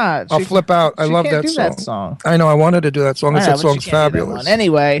 it's not. I'll flip out. I love that song. I know. I wanted to do that song. That song's fabulous.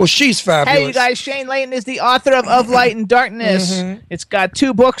 Anyway. Well, she's fabulous. Hey, you guys. Shane Layton is the author of Light and Darkness. Mm-hmm. It's got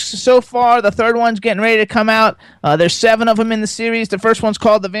 2 books so far. The third one's getting ready to come out. There's 7 of them in the series. The first one's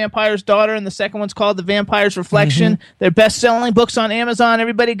called The Vampire's Daughter, and the second one's called The Vampire's Reflection. Mm-hmm. They're best-selling books on Amazon.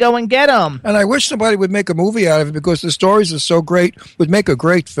 Everybody go and get them. And I wish somebody would make a movie out of it, because the stories are so great. Would make a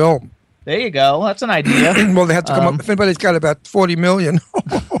great film. There you go. That's an idea. Well, they have to come up. If anybody's got about 40 million.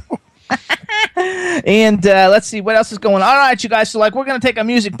 And let's see what else is going on. All right, you guys. So, we're going to take a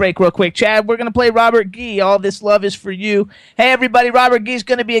music break real quick. Chad, we're going to play Robert Gee. All This Love Is For You. Hey, everybody. Robert Gee's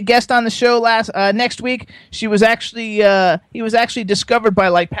going to be a guest on the show next week. He was actually discovered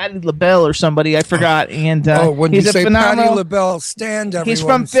by Patti LaBelle or somebody. I forgot. And when he's you say phenomenal. Patti LaBelle, stand everyone. He's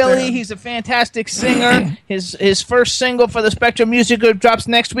from Philly. Stand. He's a fantastic singer. His first single for the Spectrum Music Group drops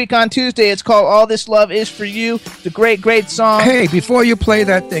next week on Tuesday. It's called All This Love Is For You. It's a great, great song. Hey, before you play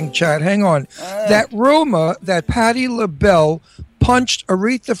that thing, Chad, hang on. That rumor that Patti LaBelle punched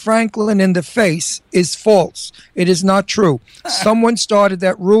Aretha Franklin in the face is false. It is not true. Someone started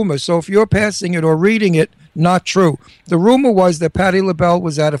that rumor, so if you're passing it or reading it, not true. The rumor was that Patti LaBelle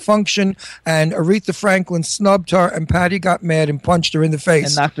was at a function and Aretha Franklin snubbed her, and Patti got mad and punched her in the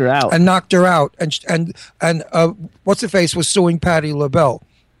face. And knocked her out. And what's her face was suing Patti LaBelle.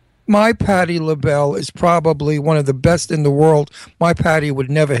 My Patti LaBelle is probably one of the best in the world. My Patti would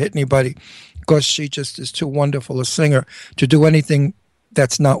never hit anybody, because she just is too wonderful a singer to do anything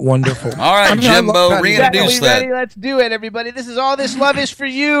that's not wonderful. All right, Jimbo, reintroduce that. Ready? Let's do it, everybody. This is All This Love Is For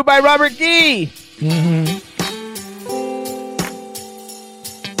You by Robert Gee. Mm-hmm.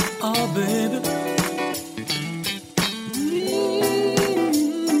 Oh, baby.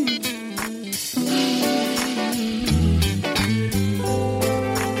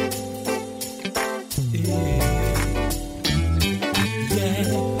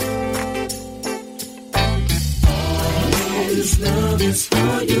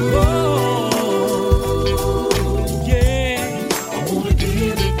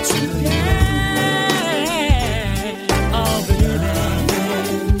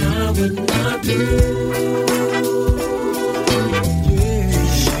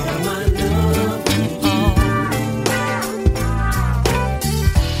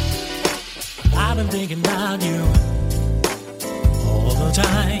 been thinking about you all the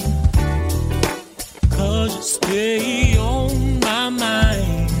time. 'Cause you stay on my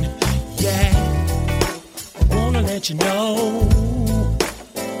mind. Yeah, I wanna let you know,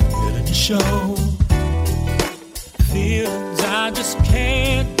 feeling the show. Feelings I just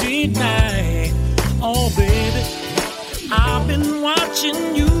can't deny. Oh, baby, I've been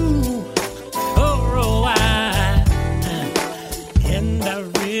watching you for a while, and I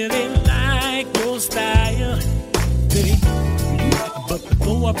really like your style, baby. But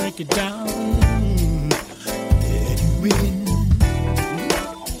before I break it down, let you in.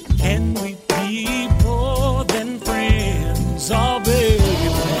 Can we be more than friends? Oh, baby,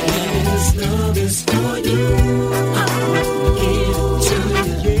 this love is for you. I wanna give it to you.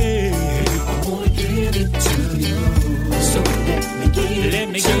 Yeah, I wanna give it to you. So let me give it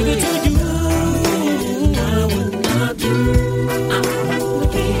to you. I would not do. I wanna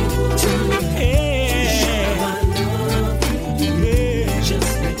give it to you. Yeah, I love you. Yeah,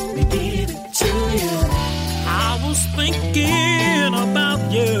 just let me give it to you. I was thinking about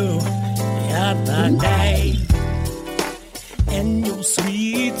you the other day, and your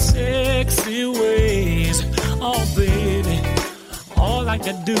sweet, sexy ways. Oh, baby, all I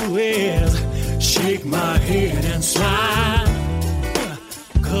can do is shake my head and smile.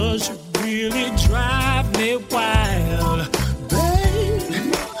 'Cause you really drive me wild.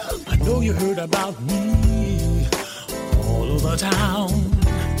 Babe, I know you heard about me all over town,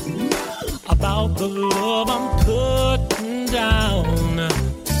 about the love I'm putting down.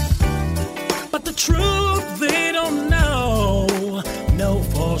 But the truth they don't know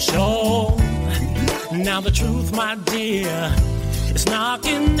for sure. Now the truth, my dear, is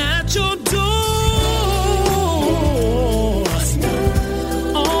knocking at your door.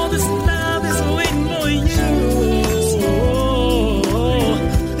 All this love is waiting for you.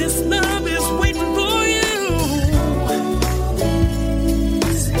 This love is waiting for you.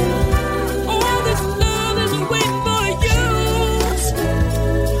 All this love is waiting for you.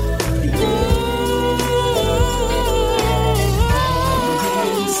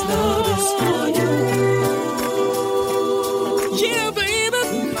 This love is for you. Yeah, baby,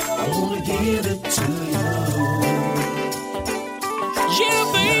 I wanna give it to you. Yeah,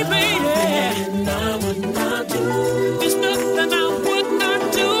 baby, yeah. And I would not do. There's nothing I would not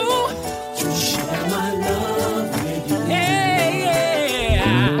do to share my love with you. Yeah,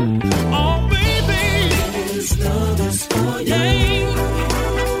 yeah. Oh, baby, this love is for you.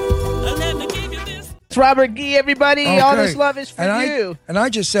 Let me give you this. It's Robert Gee, everybody. All this love is for you. And I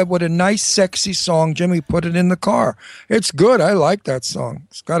just said, what a nice, sexy song. Jimmy put it in the car. It's good. I like that song.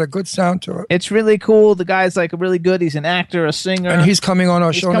 It's got a good sound to it. It's really cool. The guy's like really good. He's an actor, a singer. And he's coming on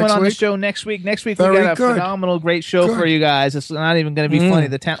our show next week? He's coming on the show next week. Next week Very we got a good. phenomenal, great show Good. for you guys. It's not even going to be funny.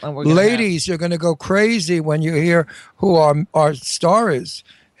 The talent we're going to have. Ladies, you're going to go crazy when you hear who our star is.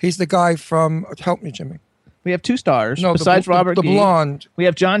 He's the guy from, help me, Jimmy. We have two stars No, besides Robert the Gee. blonde. We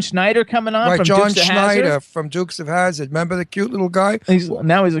have John Schneider coming on Right, from John Dukes of Schneider Hazzard. from Dukes of Hazzard. Remember the cute little guy?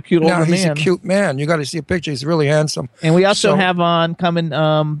 Now he's a cute older Now he's man. a cute man. You got to see a picture. He's really handsome. And we also So- have on coming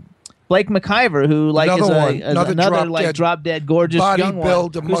Blake McIver, who like Another is one. another Another drop dead gorgeous young one.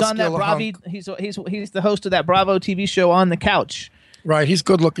 bodybuilder, Who's on that muscular Bravo? hunk. He's the host of that Bravo TV show On the Couch. Right, he's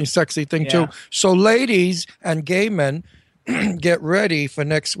good looking, sexy thing Yeah. too. So ladies and gay men, get ready for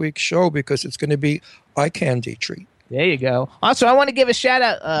next week's show because it's going to be eye candy treat. There you go. Also, I want to give a shout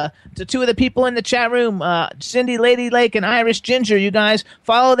out to two of the people in the chat room, Cindy Lady Lake and Irish Ginger. You guys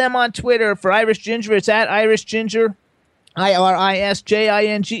follow them on Twitter. For Irish Ginger, it's at Irish Ginger,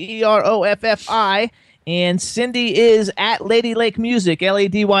 IRISJINGEROFFI. And Cindy is at Lady Lake Music,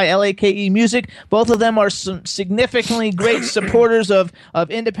 LADYLAKE Music. Both of them are some significantly great supporters of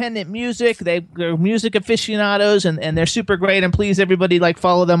independent music. They're music aficionados, and they're super great. And please, everybody,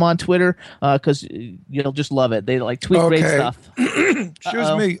 follow them on Twitter because you'll just love it. They tweet great stuff.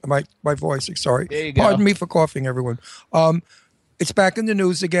 Excuse me, my voice. Sorry. There you go. Pardon me for coughing, everyone. It's back in the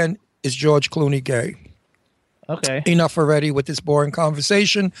news again. Is George Clooney gay? Okay. Enough already with this boring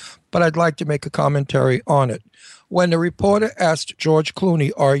conversation, but I'd like to make a commentary on it. When the reporter asked George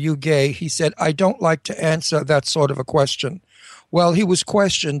Clooney, "Are you gay?" he said, "I don't like to answer that sort of a question." Well, he was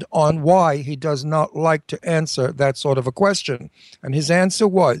questioned on why he does not like to answer that sort of a question. And his answer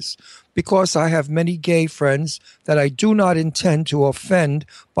was, "Because I have many gay friends that I do not intend to offend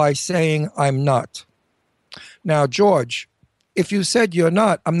by saying I'm not." Now, George, if you said you're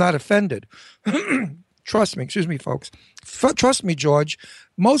not, I'm not offended. Trust me, excuse me, folks. Trust me, George.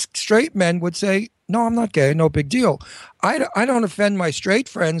 Most straight men would say, "No, I'm not gay, no big deal." I don't offend my straight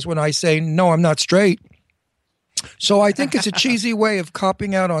friends when I say, "No, I'm not straight." So I think it's a cheesy way of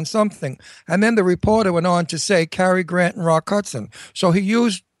copping out on something. And then the reporter went on to say Cary Grant and Rock Hudson. So he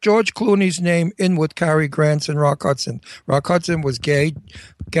used George Clooney's name in with Cary Grant's and Rock Hudson. Rock Hudson was gay.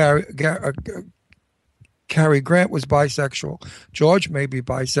 Cary Grant was bisexual. George may be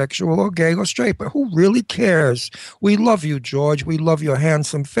bisexual or gay or straight, but who really cares? We love you, George. We love your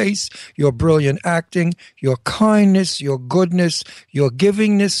handsome face, your brilliant acting, your kindness, your goodness, your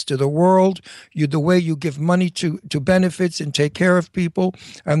givingness to the world, the way you give money to benefits and take care of people,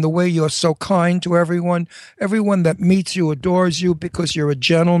 and the way you're so kind to everyone. Everyone that meets you adores you because you're a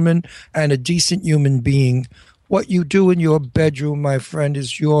gentleman and a decent human being. What you do in your bedroom, my friend,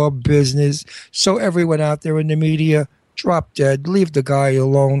 is your business. So everyone out there in the media, drop dead. Leave the guy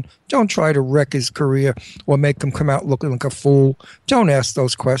alone. Don't try to wreck his career or make him come out looking like a fool. Don't ask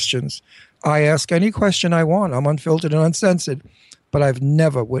those questions. I ask any question I want. I'm unfiltered and uncensored. But I've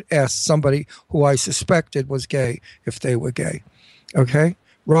never would ask somebody who I suspected was gay if they were gay. Okay?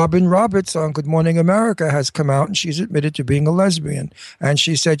 Robin Roberts on Good Morning America has come out and she's admitted to being a lesbian. And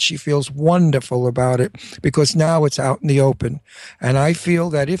she said she feels wonderful about it because now it's out in the open. And I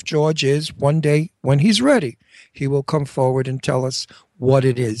feel that if George is, one day when he's ready, he will come forward and tell us what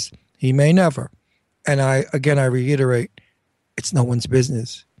it is. He may never. And I reiterate, it's no one's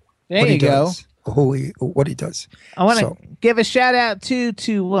business. There you go. What he does. I want to give a shout out to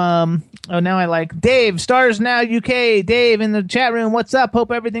now I like Dave, Stars Now UK. Dave in the chat room, what's up?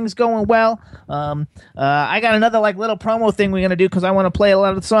 Hope everything's going well. I got another little promo thing we're going to do because I want to play a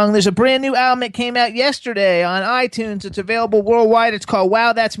lot of the song. There's a brand new album that came out yesterday on iTunes. It's available worldwide. It's called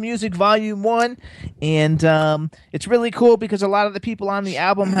Wow, That's Music Volume 1. And it's really cool because a lot of the people on the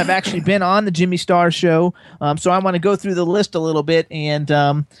album have actually been on the Jimmy Star Show. So I want to go through the list a little bit.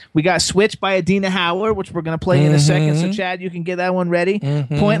 And we got Switch by Adina Howard, which we're going to play in a second. So Chad, you can get that one ready.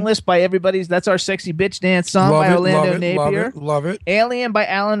 Pointless by everybody's. That's our sexy bitch dance song by Orlando Napier. Love it. Alien by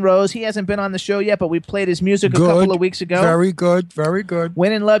Alan Rose. He hasn't been on the show yet, but we played his music a couple of weeks ago. Very good. Very good.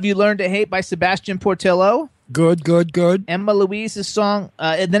 When in Love You Learn to Hate by Sebastian Portillo. Good. Emma Louise's song.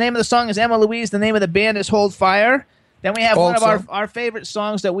 The name of the song is Emma Louise. The name of the band is Hold Fire. Then we have one of our favorite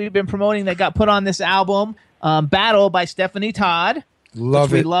songs that we've been promoting that got put on this album, Battle by Stephanie Todd. We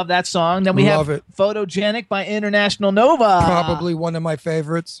love that song. Then we have Photogenic by International Nova. Probably one of my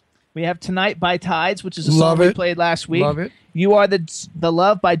favorites. We have Tonight by Tides, which is a song we played last week. Love it. You Are the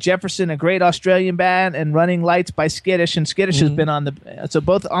Love by Jefferson, a great Australian band, and Running Lights by Skittish. And Skittish has been on the so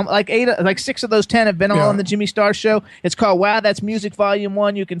both six of those 10 have been all on the Jimmy Star Show. It's called Wow, That's Music Volume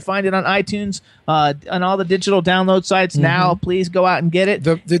 1. You can find it on iTunes on all the digital download sites now. Please go out and get it.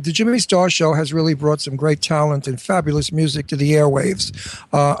 The Jimmy Star Show has really brought some great talent and fabulous music to the airwaves.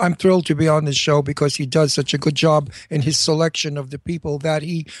 I'm thrilled to be on this show because he does such a good job in his selection of the people that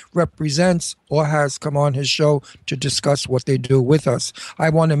he represents or has come on his show to discuss what they do with us. I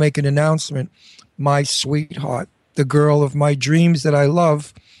want to make an announcement. My sweetheart, the girl of my dreams that I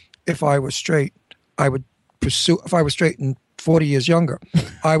love, if I was straight, I would pursue, if I was straight and 40 years younger,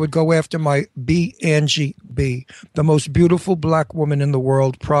 I would go after my B. Angie B., the most beautiful black woman in the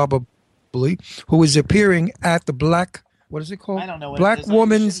world, probably, who is appearing at the what is it called? I don't know what Black it is.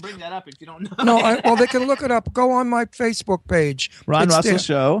 Woman's. Bring that up if you don't know. No, they can look it up. Go on my Facebook page. Ron Russell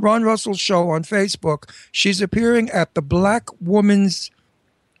Show. Ron Russell Show on Facebook. She's appearing at the Black Woman's.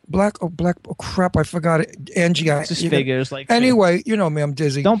 I forgot it. Angie. Just figures anyway, you know me, I'm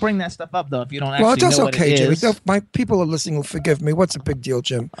dizzy. Don't bring that stuff up though if you don't actually know that's okay, what it Jimmy. is. My people are listening will forgive me. What's the big deal,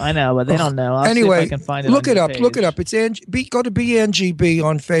 Jim? I know, but they don't know. I'll anyway, see if I can find it. Look it up. Page. Look it up. It's Angie. Go to BNGB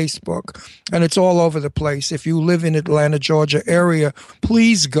on Facebook, and it's all over the place. If you live in Atlanta, Georgia area,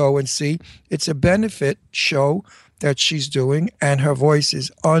 please go and see. It's a benefit show that she's doing, and her voice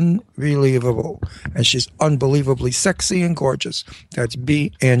is unbelievable, and she's unbelievably sexy and gorgeous. That's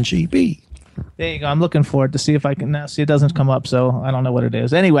BNGB. There you go. I'm looking for it to see if I can now see it doesn't come up, so I don't know what it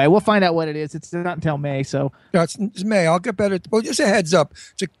is. Anyway, we'll find out what it is. It's not until May, so it's May. I'll get better. Well, just a heads up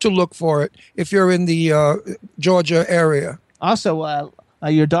to look for it if you're in the Georgia area. Also,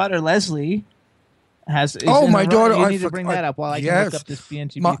 your daughter Leslie has. My daughter. You need to bring that up while I can look up this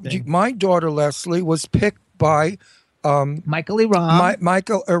BNGB thing. My daughter Leslie was picked by Michael Iran.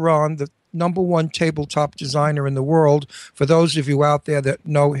 Michael Iran, the #1 tabletop designer in the world. For those of you out there that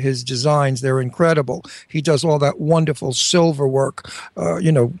know his designs, they're incredible. He does all that wonderful silver work,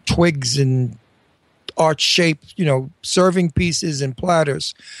 twigs and art shaped, serving pieces and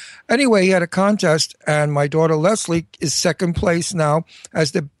platters. Anyway, he had a contest, and my daughter Leslie is second place now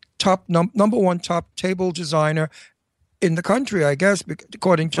as the top #1 top table designer in the country, I guess,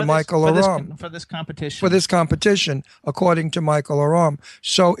 according to Michael Aram. For this competition. For this competition, according to Michael Aram.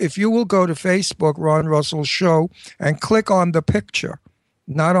 So if you will go to Facebook, Ron Russell Show, and click on the picture,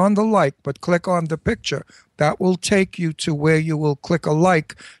 not on the like, but click on the picture, that will take you to where you will click a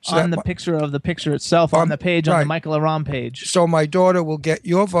like. So on the picture of the picture itself, on the page, on the Michael Aram page. So my daughter will get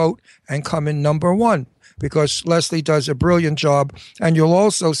your vote and come in number 1. Because Leslie does a brilliant job. And you'll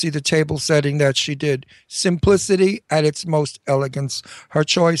also see the table setting that she did. Simplicity at its most elegance. Her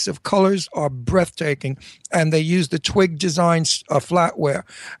choice of colors are breathtaking. And they used the twig design flatware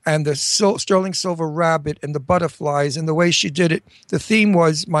and the sterling silver rabbit and the butterflies and the way she did it. The theme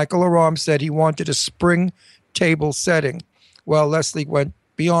was, Michael Aram said he wanted a spring table setting. Well, Leslie went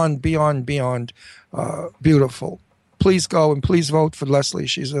beyond beautiful. Please go and please vote for Leslie.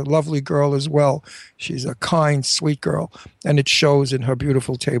 She's a lovely girl as well. She's a kind, sweet girl, and it shows in her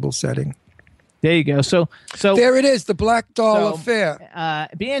beautiful table setting. There you go. So there it is, the Black Doll Affair.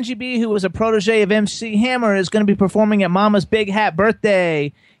 BNGB, who was a protege of MC Hammer, is going to be performing at Mama's Big Hat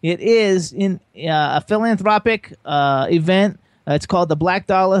Birthday. It is in a philanthropic event. It's called the Black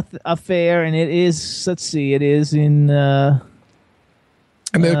Doll Affair, and it is, let's see, it is in...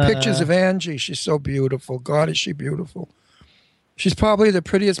 And there are pictures of Angie. She's so beautiful. God, is she beautiful. She's probably the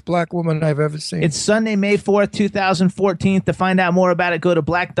prettiest black woman I've ever seen. It's Sunday, May 4th, 2014. To find out more about it, go to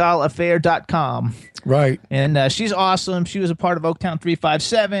blackdollaffair.com. Right. And she's awesome. She was a part of Oaktown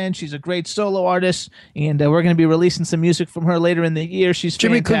 357. She's a great solo artist. And we're going to be releasing some music from her later in the year. She's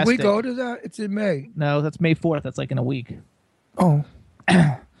Jimmy, fantastic. could we go to that? It's in May. No, that's May 4th. That's like in a week. Oh.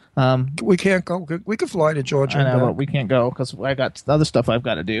 We can't go. We could fly to Georgia. I know, but we can't go because I got other stuff I've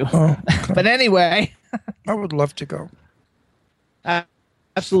got to do. Oh, okay. But anyway, I would love to go.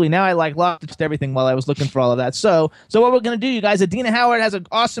 Absolutely. Now I lost just everything while I was looking for all of that. So what we're going to do, you guys, Adina Howard has an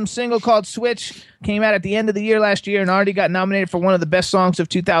awesome single called Switch. Came out at the end of the year last year and already got nominated for one of the best songs of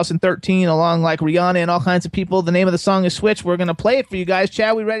 2013, along like Rihanna and all kinds of people. The name of the song is Switch. We're going to play it for you guys.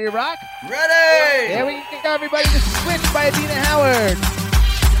 Chad, we ready to rock? Ready! There we go, everybody. This is Switch by Adina Howard.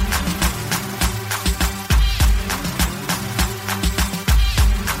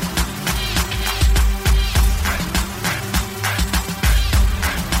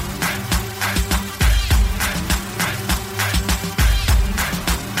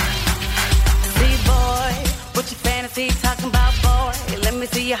 Talking about boy, let me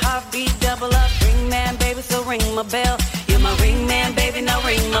see your heartbeat double up. Ring man, baby, so ring my bell. You're my ring man, baby, now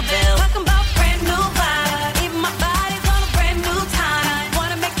ring my bell. Talking about brand new vibe, even my body's on a brand new time.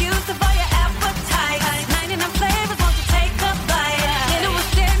 Wanna make use of all your appetite. 99 flavors, want to take a bite. You know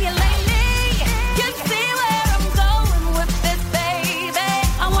what's stimulating me? You see where I'm going with this, baby.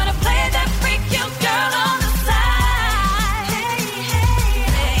 I wanna play that freak you girl on the side. Hey, hey,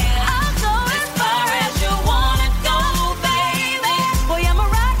 hey. I'll go as far as you wanna go. Boy, I'ma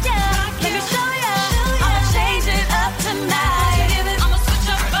rock ya. Let me show ya. I'ma change it up tonight. I'ma switch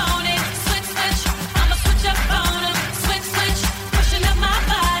up on it. Switch, switch. I'ma switch up on it. Switch, switch. Pushing up my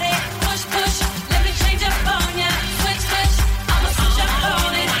body. Push, push. Let me change up on ya. Switch, switch. I'ma switch up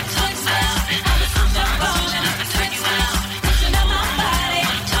on it. Switch, switch. I'ma switch up on it. Switch, switch. Pushing up my body.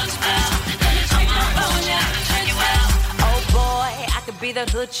 Push, push. Let me change up on ya. Switch, switch. Oh boy, I could be the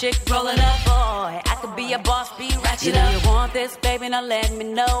hood chick rolling up, boy. I could be a boss, be ratchet. You know you want this, baby, now let me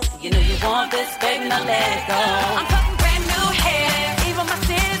know. You know you want this, baby, now let it go. I'm talking brand new hair, even my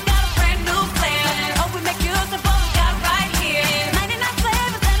city's got a brand new flair. Hope we make use of what we got right here. 99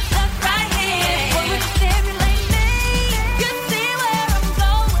 flavors and it's stuck right here. Boy, would you stimulate me? You see where I'm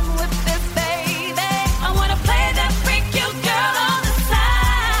going with this, baby. I wanna play that freak you girl on the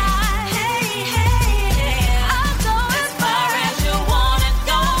side. Hey, hey, hey. I'll go as far as you wanna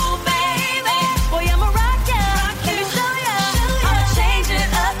go, baby. Boy, I'ma rock ya. Let me show ya. I'ma change it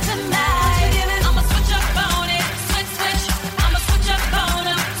up tonight. I'ma switch up on it. Switch,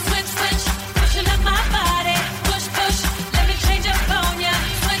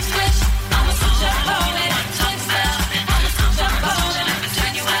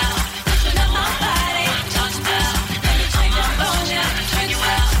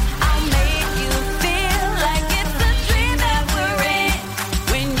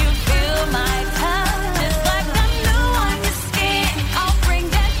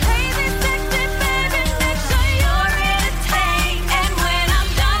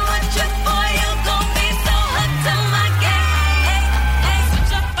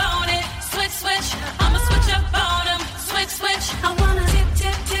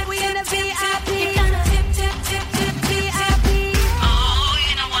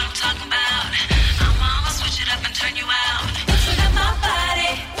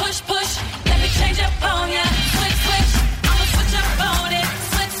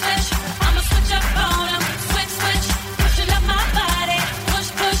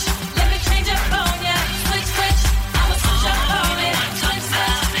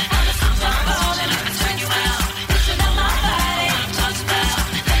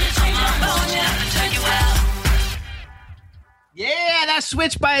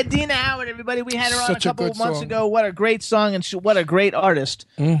 Switch by Adina Howard, everybody. We had her on Such a a couple good of months song. ago. What a great song, and what a great artist.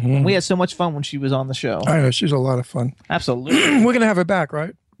 Mm-hmm. We had so much fun when she was on the show. I know, she's a lot of fun. Absolutely. We're going to have her back,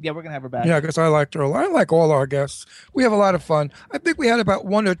 right? Yeah, we're going to have her back. Yeah, because I liked her a lot. I like all our guests. We have a lot of fun. I think we had about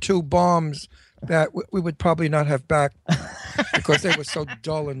 1 or 2 bombs that we would probably not have back because they were so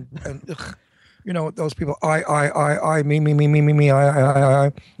dull and ugh. You know, those people, I, me,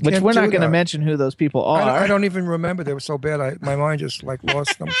 I. Which Can't we're not do going to that. mention who those people are. I don't even remember. They were so bad. My mind just like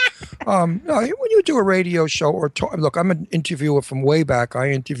lost them. No, when you do a radio show or talk, look, I'm an interviewer from way back.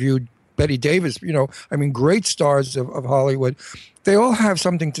 I interviewed Betty Davis, great stars of Hollywood. They all have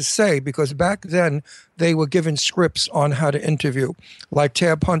something to say because back then they were given scripts on how to interview. Like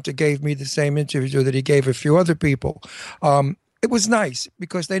Tab Hunter gave me the same interview that he gave a few other people. It was nice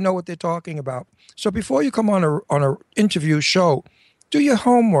because they know what they're talking about. So before you come on a interview show, do your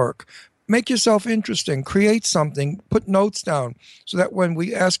homework. Make yourself interesting. Create something. Put notes down so that when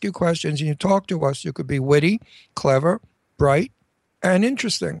we ask you questions and you talk to us, you could be witty, clever, bright, and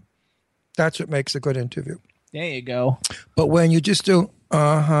interesting. That's what makes a good interview. There you go. But when you just do,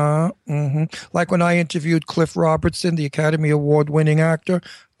 like when I interviewed Cliff Robertson, the Academy Award-winning actor,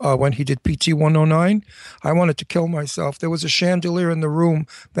 when he did PT 109, I wanted to kill myself. There was a chandelier in the room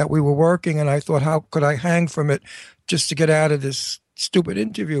that we were working, and I thought, how could I hang from it just to get out of this stupid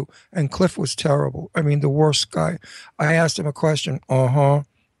interview? And Cliff was terrible. I mean, the worst guy. I asked him a question.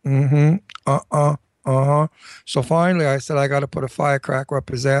 So finally I said, I got to put a firecracker up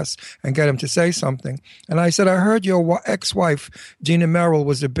his ass and get him to say something. And I said, I heard your ex-wife, Dina Merrill,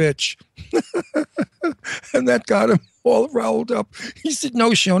 was a bitch. And that got him all riled up. He said,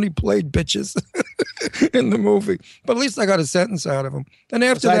 no, she only played bitches in the movie. But at least I got a sentence out of him. Then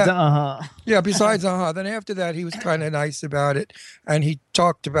after besides Then after that, he was kind of nice about it. And he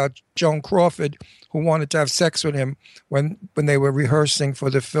talked about Joan Crawford, who wanted to have sex with him when they were rehearsing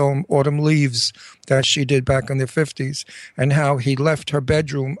for the film Autumn Leaves that she did back in the 50s, and how he left her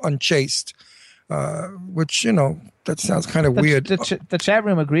bedroom unchaste, which, that sounds kind of weird. The chat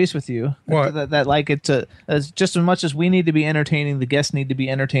room agrees with you. What? That like it's as just as much as we need to be entertaining, the guests need to be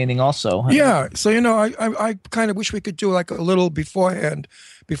entertaining also. Yeah. So, I kind of wish we could do like a little beforehand,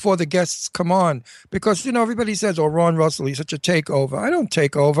 before the guests come on. Because, everybody says, oh, Ron Russell, he's such a takeover. I don't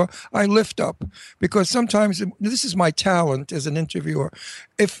take over. I lift up. Because sometimes, this is my talent as an interviewer.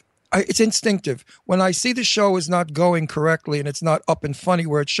 It's instinctive. When I see the show is not going correctly and it's not up and funny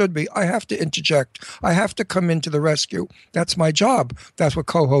where it should be, I have to interject. I have to come into the rescue. That's my job. That's what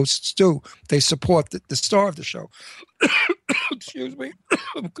co-hosts do. They support the star of the show. Excuse me.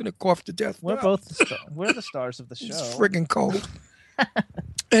 I'm going to cough to death. We're we're the stars of the show. It's friggin' cold.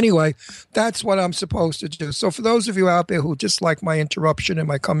 Anyway, that's what I'm supposed to do. So for those of you out there who dislike my interruption and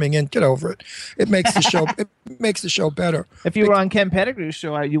my coming in, get over it. It makes the show. It makes the show better. If you were on Ken Pettigrew's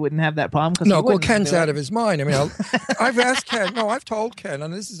show, you wouldn't have that problem. No, well, Ken's out of his mind. I mean, I've asked Ken. No, I've told Ken,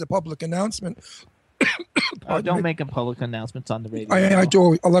 and this is a public announcement. Don't make public announcements on the radio. I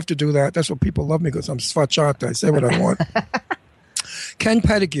do. I'll have to do that. That's what people love me because I'm sfacciata. I say what I want. Ken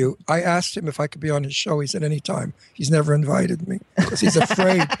Pettigrew, I asked him if I could be on his show. He said anytime. He's never invited me because he's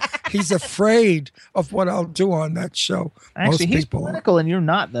afraid. He's afraid of what I'll do on that show. Actually, he's political and you're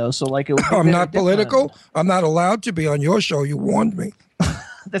not, though. So, it would be I'm not political. I'm not allowed to be on your show. You warned me.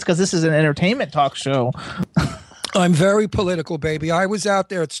 That's because this is an entertainment talk show. I'm very political, baby. I was out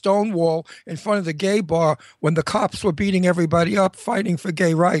there at Stonewall in front of the gay bar when the cops were beating everybody up, fighting for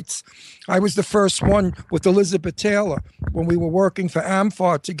gay rights. I was the first one with Elizabeth Taylor when we were working for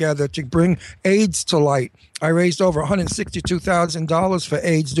AMFAR together to bring AIDS to light. I raised over $162,000 for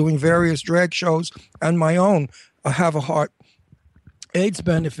AIDS doing various drag shows and my own Have a Heart AIDS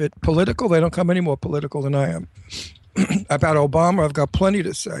benefit. Political? They don't come any more political than I am. About Obama, I've got plenty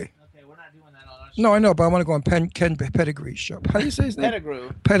to say. No, I know, but I want to go on Ken Pettigrew's show. How do you say his name?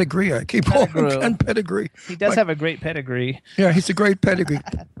 Pedigree. I keep calling him Ken Pettigree. He does have a great pedigree. Yeah, he's a great pedigree.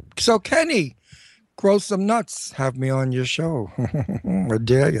 So, Kenny, grow some nuts. Have me on your show. I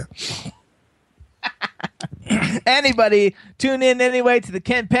dare you. Anybody, tune in anyway to the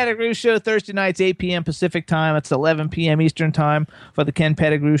Ken Pettigrew Show, Thursday nights, 8 p.m. Pacific time. It's 11 p.m. Eastern time for the Ken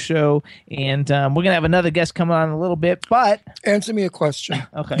Pettigrew Show. And we're going to have another guest coming on in a little bit, but... Answer me a question.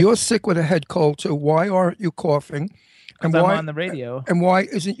 Okay. You're sick with a head cold, too. Why aren't you coughing? Because I'm on the radio. And why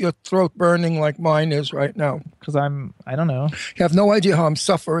isn't your throat burning like mine is right now? Because I don't know. You have no idea how I'm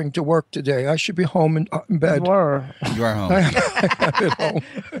suffering to work today. I should be home in bed. You are home. I'm at home.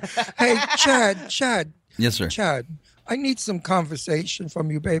 Hey, Chad. Yes, sir. Chad, I need some conversation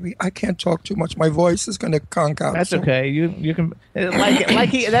from you, baby. I can't talk too much. My voice is going to conk out. That's okay. You can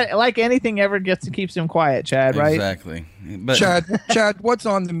like anything ever keeps him quiet, Chad. Right? Exactly. But Chad, what's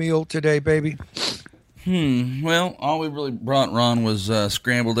on the meal today, baby? Well, all we really brought, Ron, was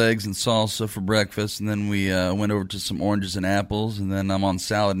scrambled eggs and salsa for breakfast, and then we went over to some oranges and apples, and then I'm on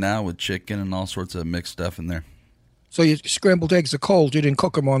salad now with chicken and all sorts of mixed stuff in there. So your scrambled eggs are cold. You didn't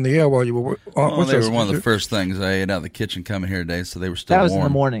cook them on the air while you were. Well, they were one of the first things I ate out of the kitchen coming here today, so they were still warm. That was in the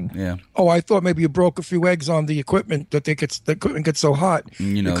morning. Yeah. Oh, I thought maybe you broke a few eggs on the equipment that the equipment gets so hot.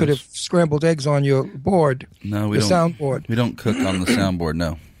 You could have scrambled eggs on your board. No, we don't. Soundboard. We don't cook on the soundboard.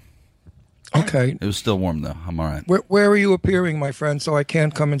 No. Okay. It was still warm though. I'm all right. Where are you appearing, my friend? So I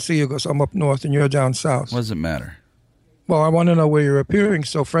can't come and see you because I'm up north and you're down south. What does it matter? Well, I want to know where you're appearing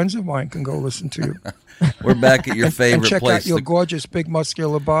so friends of mine can go listen to you. We're back at your favorite and check place. out your gorgeous, big,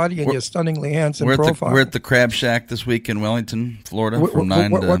 muscular body and your stunningly handsome profile. We're at the Crab Shack this week in Wellington, Florida, from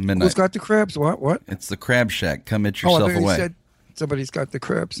 9 to midnight. Who's got the crabs? What? It's the Crab Shack. Come itch yourself I away. Said somebody's got the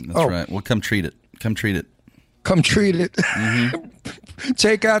crabs. That's right. Well, come treat it. Come treat it. Come treat it. Mm-hmm.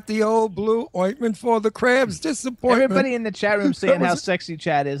 Take out the old blue ointment for the crabs. Disappointment. Everybody in the chat room saying how sexy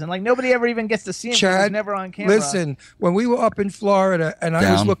Chad is, and like nobody ever even gets to see him. Chad, he's never on camera. Listen, when we were up in Florida and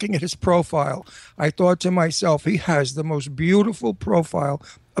I was looking at his profile, I thought to myself, he has the most beautiful profile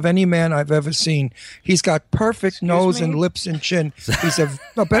of any man I've ever seen. He's got perfect nose and lips and chin. He's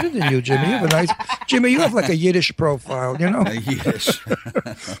no better than you, Jimmy. You have a nice Jimmy. You have like a Yiddish profile, you know. Yiddish.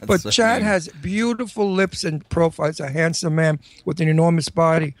 But Chad has beautiful lips and profile. He's a handsome man with an enormous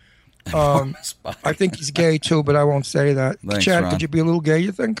body. I think he's gay too, but I won't say that. Thanks, Chad, Ron. could you be a little gay?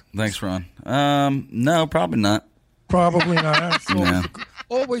 You think? Thanks, Ron. No, probably not. Probably not. That's No.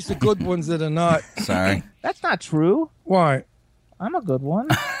 always the good ones that are not. Sorry. That's not true. Why? I'm a good one.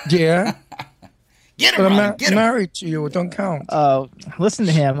 Yeah. Get but him, I'm Ron. Get him. married to you. It don't count. Listen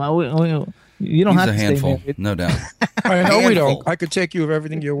to him. You don't He's have a to handful, stay married. no doubt. I know we don't. I could take you of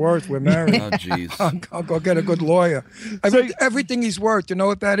everything you're worth. We're married. Oh, jeez. I'll go get a good lawyer. Everything he's worth. You know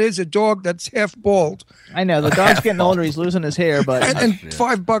what that is? A dog that's half bald. I know. The dog's getting older. He's losing his hair, but and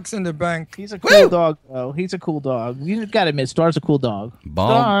 $5 in the bank. he's a cool dog, though. He's a cool dog. You got to admit, Star's a cool dog.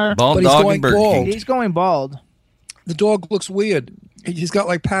 Bald But he's dog going and Burger bald. King. He's going bald. The dog looks weird. He's got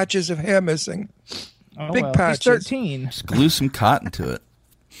like patches of hair missing. Oh, Big well. patches. He's 13. Just glue some cotton to it.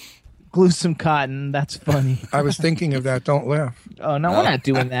 Glue some cotton. That's funny. I was thinking of that. Don't laugh. Oh, no, we're not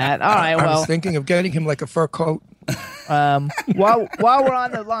doing that. All right, I well. was thinking of getting him like a fur coat. While we're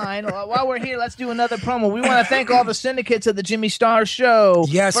on the line, while we're here, let's do another promo. We want to thank all the syndicates of the Jimmy Star Show.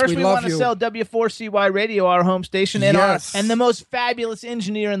 Yes, First, we want love to you. sell W4CY Radio, our home station, and Yes. and the most fabulous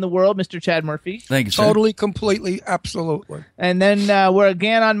engineer in the world, Mr. Chad Murphy. Thank you, sir. Totally, completely, absolutely. And then we're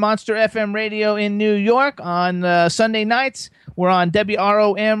again on Monster FM Radio in New York on Sunday nights. We're on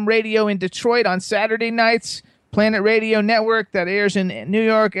WROM Radio in Detroit on Saturday nights. Planet Radio Network that airs in New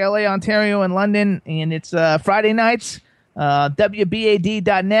York, LA, Ontario, and London. And it's Friday nights.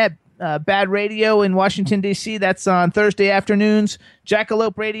 WBAD.net, Bad Radio in Washington, D.C. That's on Thursday afternoons.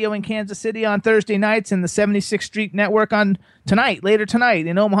 Jackalope Radio in Kansas City on Thursday nights. And the 76th Street Network on later tonight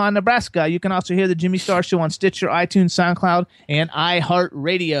in Omaha, Nebraska. You can also hear the Jimmy Star Show on Stitcher, iTunes, SoundCloud, and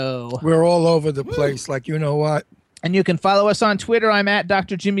iHeartRadio. We're all over the place, like you know what. And you can follow us on Twitter. I'm at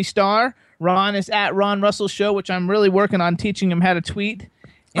Dr. Jimmy Star. Ron is at Ron Russell Show, which I'm really working on teaching him how to tweet.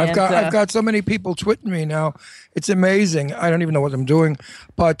 And, I've got so many people tweeting me now. It's amazing. I don't even know what I'm doing,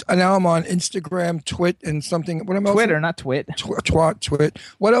 but now I'm on Instagram, Twit, and something. What am I? Twitter, not Twit. Twit.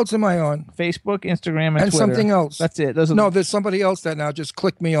 What else am I on? Facebook, Instagram, and Twitter. Something else. That's it. There's somebody else that now just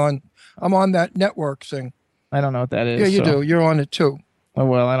click me on. I'm on that network thing. I don't know what that is. Yeah, you do. You're on it too. Oh,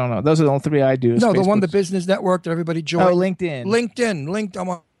 well, I don't know. Those are the only three I do. No, the one, the business network that everybody joins. Oh, LinkedIn. LinkedIn. I'm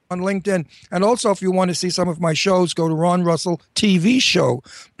on LinkedIn. And also, if you want to see some of my shows, go to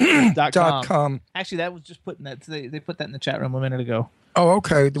RonRussellTVShow.com. Actually, that was just putting that. They put that in the chat room a minute ago. Oh,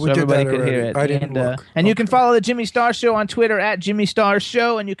 okay. So everybody could hear it. I didn't look. And you can follow the Jimmy Star Show on Twitter at Jimmy Star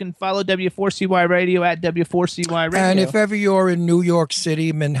Show, and you can follow W4CY Radio at W4CY Radio. And if ever you're in New York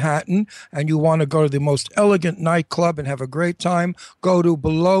City, Manhattan, and you want to go to the most elegant nightclub and have a great time, go to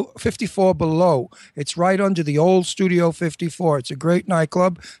 54 Below. It's right under the old Studio 54. It's a great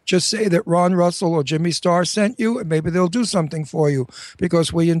nightclub. Just say that Ron Russell or Jimmy Star sent you, and maybe they'll do something for you,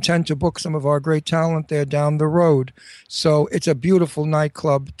 because we intend to book some of our great talent there down the road. So it's a beautiful beautiful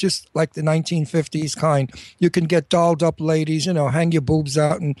nightclub, just like the 1950s kind. You can get dolled up ladies, hang your boobs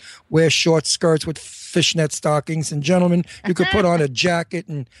out and wear short skirts with fishnet stockings. And gentlemen, you could put on a jacket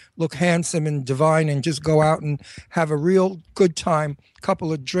and look handsome and divine and just go out and have a real good time.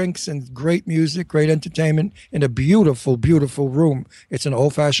 Couple of drinks and great music, great entertainment in a beautiful, beautiful room. It's an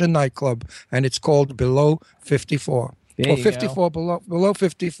old-fashioned nightclub, and it's called Below 54. Or 54 below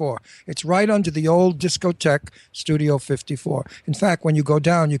 54. It's right under the old discotheque, Studio 54. In fact, when you go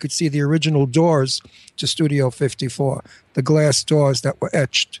down, you could see the original doors to Studio 54, the glass doors that were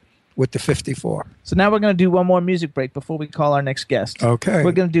etched with the 54. So now we're going to do one more music break before we call our next guest. Okay.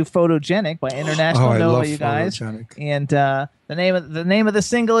 We're going to do Photogenic by International Nova, love you guys. Photogenic. And the name of the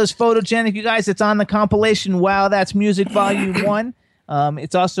single is Photogenic, you guys. It's on the compilation Wow That's Music Volume 1.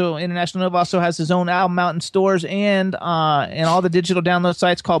 It's also International Nova also has his own album out in stores and all the digital download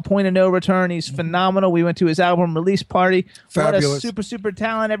sites called Point of No Return. He's phenomenal. We went to his album release party. Fabulous. What a super, super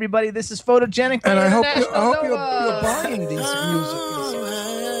talent, everybody. This is Photogenic. And I hope International you're Nova. buying these music.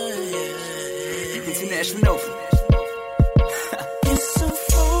 International Nova. It's so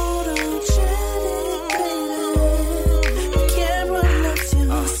photogenic, baby. The camera loves you,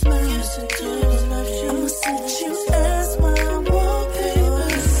 smiles and tears love you. I'ma set you as my wallpaper.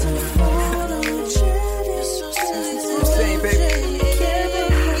 It's so photogenic, so saying, baby. The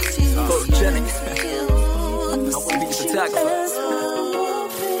camera loves you, Photogenic. I I wanna be a photographer.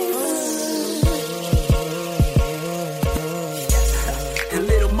 And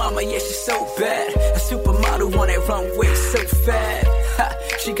little mama, yeah, she's so bad. A supermodel on that runway, so fat. Ha,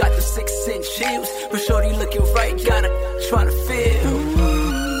 she got the 6-inch heels, but shorty looking right, got her trying to feel.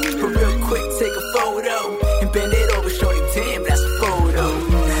 But real quick, take a photo and bend it over, shorty. Damn, that's a photo.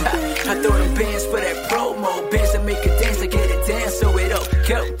 Ha, I throw them bands for that promo, bands that make her dance, I get it down, so it up,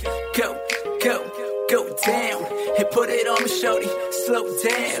 go down, and put it on me, shorty, slow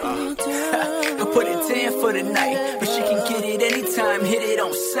down. I put it down for the night, but she can get it anytime, hit it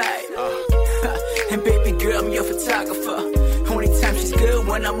on sight. And baby girl, I'm your photographer. Only time she's good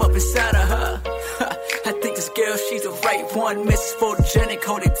when I'm up inside of her. I think this girl, she's the right one. Mrs. Photogenic,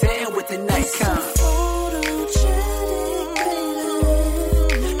 hold it down with the Nikon. photogenic, baby.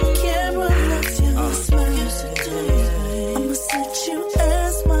 The camera loves you, smiles and tears. I'ma set you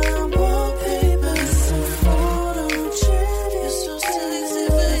as my wallpaper. So photogenic, so sexy,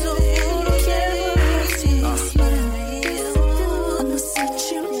 baby. The camera loves you, smiles. I'ma set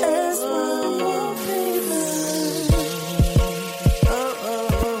you as my wallpaper.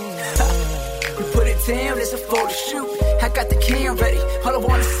 We put it down, it's a photo shoot. I got the cam ready, all I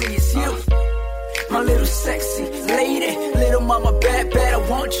wanna see is you. My little sexy lady, little mama bad, I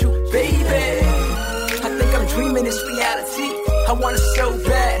want you, baby. I think I'm dreaming this reality. I want it so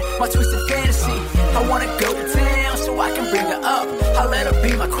bad, my twisted fantasy. I wanna go down so I can bring her up. I let her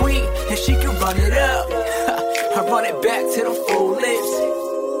be my queen, and she can run it up. I run it back to the full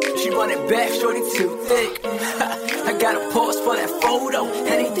lips. She run it back, shorty too thick. I got a pause for that photo.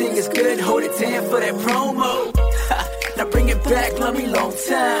 Anything is good, hold it down for that promo. Now bring it back, love me long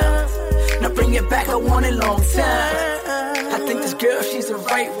time. Now bring it back, I want it long time. I think this girl, she's the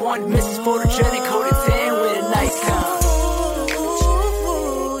right one. Mrs. Photogenic, hold it down with a Nikon.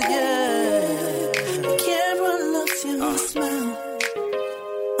 Ooh, yeah. The camera loves you, smile.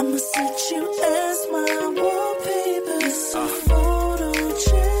 I'ma set you as my wallpaper. So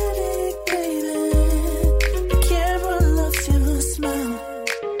photogenic, baby. The camera loves you, smile.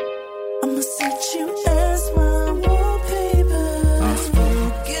 I'ma set you as my wallpaper.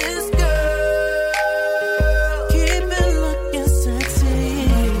 Focus, girl. Keep it looking sexy.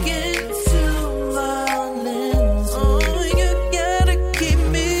 Get to my lens. Oh, you gotta keep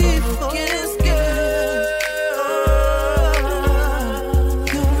me focused, girl.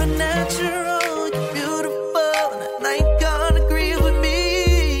 You're a natural, you're beautiful, and I ain't gonna agree with me.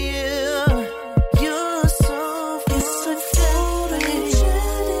 Yeah. You're so photogenic, baby.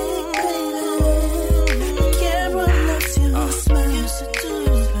 The camera loves you, smiles and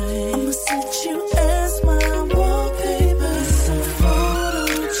tears, baby. I'ma set you as my wallpaper. So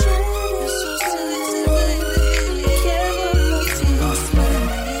photogenic, so sexy, baby. The camera loves you, smile.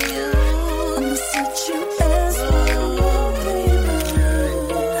 I'ma set you as my wallpaper.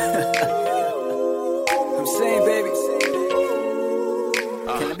 I'm saying, baby,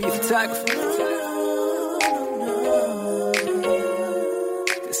 can I be a photographer?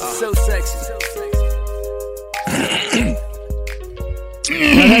 This is so sexy.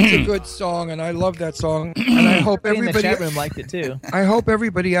 Now, that's a good song, and I love that song. And I hope Everybody in the everybody chat room liked it too. I hope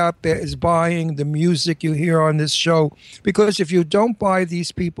everybody out there is buying the music you hear on this show, because if you don't buy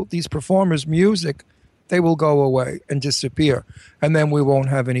these performers' music, they will go away and disappear, and then we won't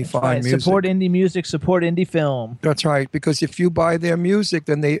have any fine music. Support indie music, support indie film. That's right, because if you buy their music,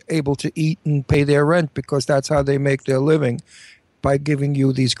 then they're able to eat and pay their rent, because that's how they make their living, by giving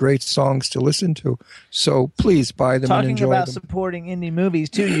you these great songs to listen to. So please buy them and enjoy Talking about them. supporting indie movies,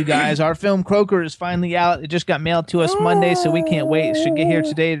 too, you guys. Our film Croaker is finally out. It just got mailed to us Monday, so we can't wait. It should get here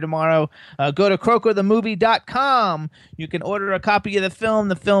today or tomorrow. Go to croakerthemovie.com. You can order a copy of the film.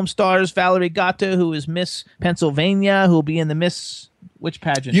 The film stars Valerie Gatto, who is Miss Pennsylvania, who will be in the Miss... Which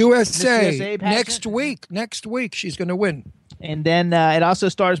pageant? USA. Miss USA pageant? Next week, she's going to win. And then it also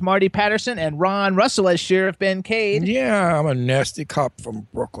stars Marty Patterson and Ron Russell as Sheriff Ben Cade. Yeah, I'm a nasty cop from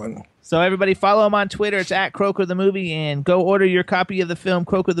Brooklyn. So everybody follow him on Twitter. It's at Croaker the Movie, and go order your copy of the film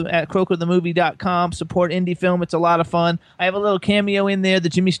at croakerthemovie.com. Support indie film. It's a lot of fun. I have a little cameo in there. The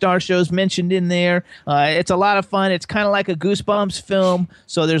Jimmy Star Show's mentioned in there. It's a lot of fun. It's kind of like a Goosebumps film.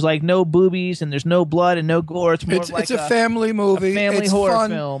 So there's like no boobies and there's no blood and no gore. It's more like a family movie. A family it's horror fun.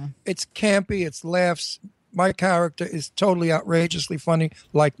 film. It's campy. It's laughs. My character is totally outrageously funny,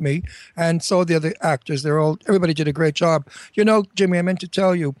 like me, and so the other actors. Everybody did a great job. You know, Jimmy, I meant to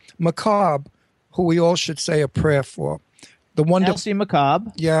tell you, Macabre, who we all should say a prayer for. The Elsie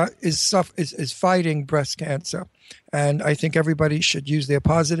Macabre, yeah, is fighting breast cancer, and I think everybody should use their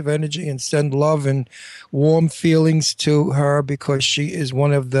positive energy and send love and warm feelings to her, because she is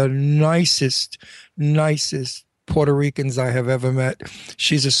one of the nicest Puerto Ricans I have ever met.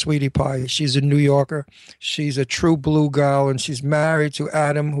 She's a sweetie pie. She's a New Yorker. She's a true blue girl, and she's married to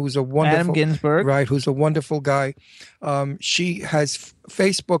Adam, who's a wonderful Adam Ginsberg, right? Who's a wonderful guy. She has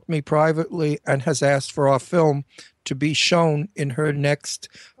Facebooked me privately and has asked for our film to be shown in her next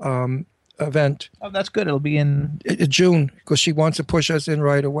event. Oh, that's good. It'll be in June, because she wants to push us in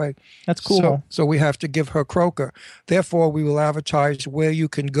right away. That's cool. So we have to give her Croaker. Therefore, we will advertise where you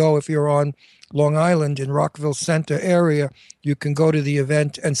can go if you're on Long Island in Rockville Center area. You can go to the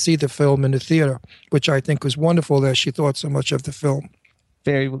event and see the film in the theater, which I think was wonderful that she thought so much of the film.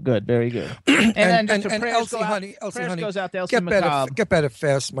 Very good, very good. and Elsie, honey, goes out to Elsie Macabre. Get better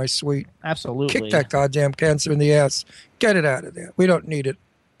fast, my sweet. Absolutely. Kick that goddamn cancer in the ass. Get it out of there. We don't need it.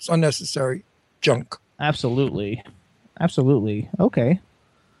 It's unnecessary junk. Absolutely. Okay.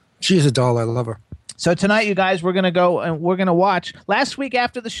 She's a doll. I love her. So tonight, you guys, we're going to go and we're going to watch. Last week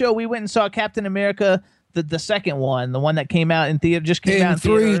after the show, we went and saw Captain America, the second one, the one that came out in theater, just came out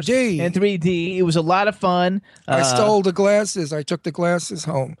in 3D. In 3D. It was a lot of fun. I stole the glasses. I took the glasses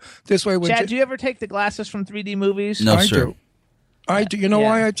home. This way, Chad, do you ever take the glasses from 3D movies? No, I sir. do. I do. You know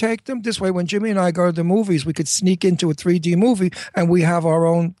why I take them? This way, when Jimmy and I go to the movies, we could sneak into a 3D movie and we have our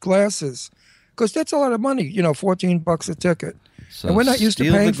own glasses. Because that's a lot of money, $14 a ticket. So and we're not used to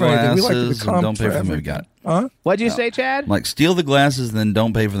paying for anything. We like to become don't pay for the movie. Got it. Huh? What'd you say, Chad? Like, steal the glasses, then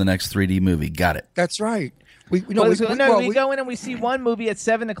don't pay for the next 3D movie. Got it. That's right. We go in and we see one movie at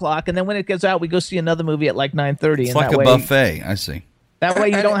 7:00, and then when it goes out, we go see another movie at like 9:30. It's like a buffet. I see. That way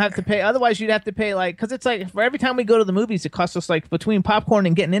you don't have to pay. Otherwise, you'd have to pay because it's like for every time we go to the movies, it costs us like between popcorn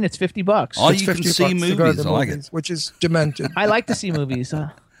and getting in, it's $50. All you can see movies. I like it. Which is demented. I like to see movies.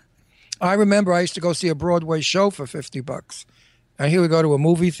 I remember I used to go see a Broadway show for $50. And here we go to a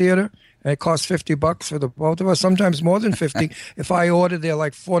movie theater, and it costs $50 for the both of us. Sometimes more than $50. If I order, they're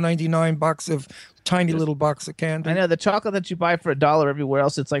like $4.99 box of tiny little box of candy. I know the chocolate that you buy for $1 everywhere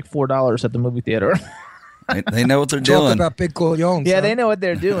else, it's like $4 at the movie theater. They know what they're doing. Talk about big colognes. Yeah, they know what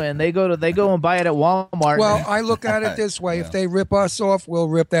they're doing. They go and buy it at Walmart. Well, I look at it this way: if they rip us off, we'll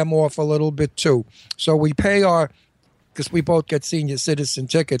rip them off a little bit too. So we pay because we both get senior citizen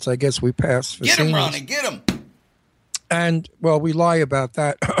tickets. I guess we pass for get seniors. Get him, Ronnie, get him. And, we lie about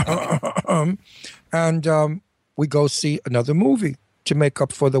that. and we go see another movie to make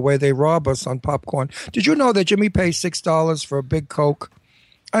up for the way they rob us on popcorn. Did you know that Jimmy pays $6 for a big Coke?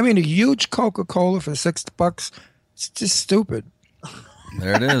 I mean, a huge Coca-Cola for $6? It's just stupid.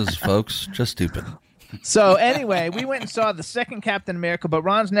 There it is, folks. Just stupid. So anyway, we went and saw the second Captain America, but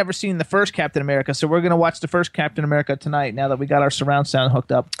Ron's never seen the first Captain America, so we're going to watch the first Captain America tonight now that we got our surround sound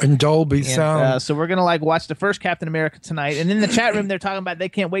hooked up. And Dolby sound. So we're going to watch the first Captain America tonight. And in the chat room, they're talking about they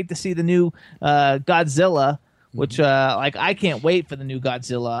can't wait to see the new Godzilla, which I can't wait for the new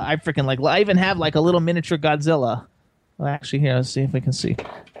Godzilla. I freaking I even have a little miniature Godzilla. Well, actually, here, let's see if we can see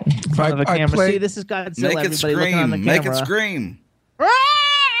in front of the camera. See, this is Godzilla. Make it everybody looking on the scream. camera. Make it scream.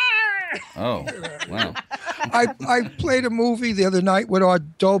 Oh, wow. I played a movie the other night with our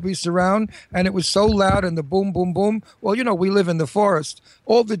Dolby Surround, and it was so loud and the boom, boom, boom. Well, we live in the forest.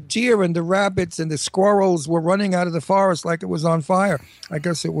 All the deer and the rabbits and the squirrels were running out of the forest like it was on fire. I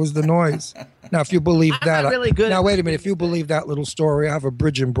guess it was the noise. Now, if you believe that, really good now wait a minute. If you believe that little story, I have a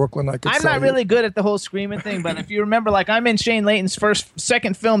bridge in Brooklyn. I'm not really good at the whole screaming thing, but if you remember, like I'm in Shane Layton's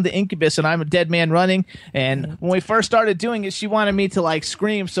second film, The Incubus, and I'm a dead man running. And when we first started doing it, she wanted me to like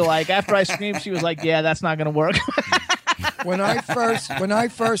scream. So like after I screamed, she was like, "Yeah, that's not gonna work." When I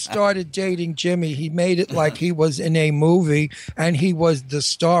first started dating Jimmy, he made it like he was in a movie and he was the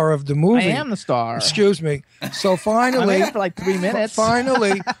star of the movie. I am the star. Excuse me. So finally, for like 3 minutes.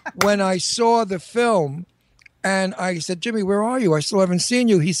 Finally, when I saw the film, and I said, "Jimmy, where are you? I still haven't seen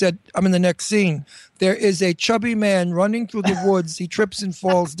you." He said, "I'm in the next scene. There is a chubby man running through the woods. He trips and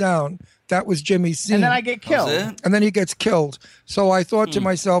falls down." That was Jimmy's scene. And then I get killed. And then he gets killed. So I thought to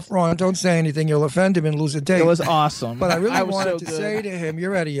myself, Ron, don't say anything. You'll offend him and lose a date. It was awesome. But I really wanted to say to him,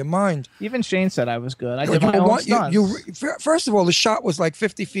 you're out of your mind. Even Shane said I was good. I did my own stunts. First of all, the shot was like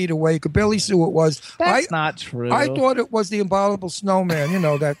 50 feet away. You could barely see who it was. That's not true. I thought it was the abominable snowman.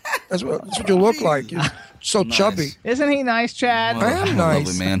 That's what you look like. You're so chubby. Isn't he nice, Chad? I am nice.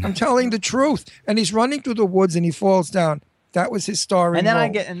 Lovely man. I'm telling the truth. And he's running through the woods and he falls down. That was his starring and then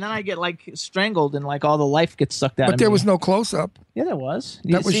role. I get like strangled and like all the life gets sucked out of me. But there was no close up. Yeah, there was.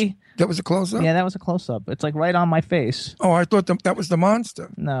 That was a close up? Yeah, that was a close up. It's like right on my face. Oh, I thought that was the monster.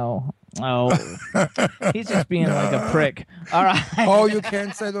 No. Oh. He's just being like a prick. All right. Oh, you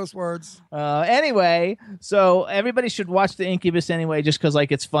can't say those words. Anyway, so everybody should watch The Incubus anyway, just because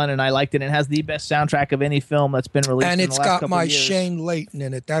like it's fun and I liked it. It has the best soundtrack of any film that's been released. And in it's the last got couple my of years. Shane Layton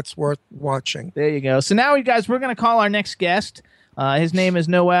in it. That's worth watching. There you go. So now, you guys, we're going to call our next guest. His name is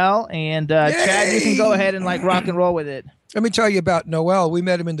Noel, and Chad, you can go ahead and like rock and roll with it. Let me tell you about Noel. We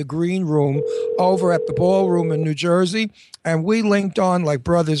met him in the green room over at the ballroom in New Jersey, and we linked on like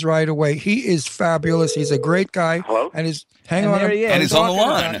brothers right away. He is fabulous. He's a great guy. Hello? And And he's on the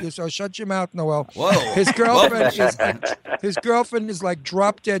line. So shut your mouth, Noel. Whoa. His girlfriend is like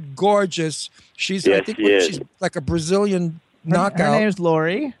drop dead gorgeous. She's she's like a Brazilian knockout. Her name's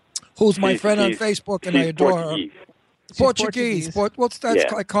Lori. Who's my friend on Facebook, and I adore her. Portuguese. What's that?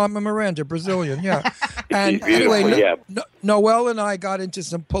 Yeah. Like Carmen Miranda, Brazilian, yeah. And She's beautiful, anyway, yeah. Noel and I got into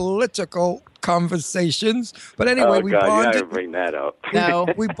some political conversations. But anyway, we God, bonded. you gotta bring that up. No.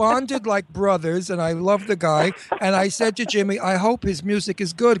 We bonded like brothers, and I love the guy. And I said to Jimmy, I hope his music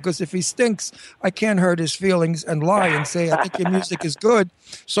is good, because if he stinks, I can't hurt his feelings and lie and say, I think your music is good.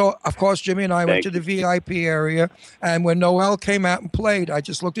 So, of course, Jimmy and I went to the VIP area. And when Noel came out and played, I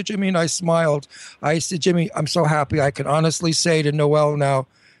just looked at Jimmy and I smiled. I said, Jimmy, I'm so happy I can honestly say to Noel now,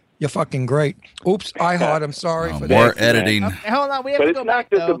 you're fucking great. Oops, I'm sorry for that. More editing. Okay, hold on, we have But to it's go not back,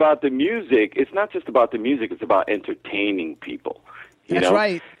 just though. about the music. It's not just about the music. It's about entertaining people. That's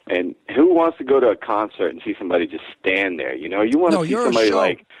right. And who wants to go to a concert and see somebody just stand there? You want to see somebody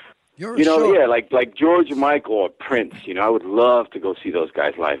like, like George Michael or Prince. I would love to go see those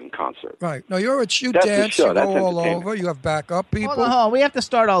guys live in concert. Right. No, you That's dance, the show. you That's go all entertainment. over, you have backup people. Hold on. We have to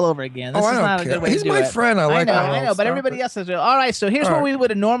start all over again. This I is don't not a care. good way He's to do my it. friend. I know, but Stop everybody it. else has it. All right, so here's All what right. we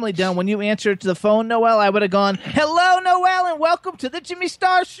would have normally done when you answered to the phone, Noel. I would have gone, "Hello, Noel, and welcome to the Jimmy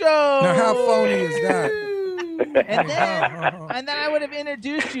Star Show." Now, how phony is that? And then I would have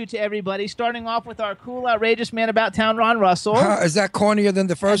introduced you to everybody, starting off with our cool, outrageous man about town, Ron Russell. Is that cornier than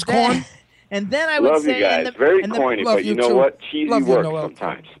the first corn? And then I would Love say, you guys. Very corny, but you know what? Cheesy Love you, works Noel.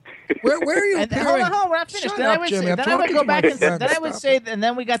 sometimes. Where are you And appearing? hold on, we're not finished. Shut Then up, I would Jimmy. say, I'm then I would talking go to my back and friend. then I would say, and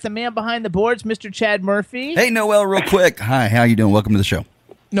then we got the man behind the boards, Mr. Chad Murphy. Hey, Noel, real quick. Hi, how you doing? Welcome to the show.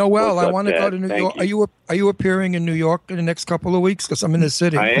 Noel, What's I up, want to go Dad? to New Thank York. Are you appearing in New York in the next couple of weeks? Because I'm in the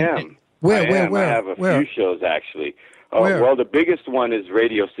city. I am. Where? I have a few shows, actually. Where? Well, the biggest one is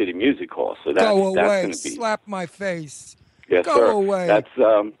Radio City Music Hall. So that's Go away. going to be. Slap my face. Yes, Go sir. away.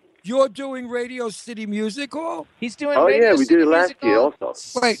 That's You're doing Radio City Music Hall? He's doing Oh Radio yeah, we City did it last Music year Hall.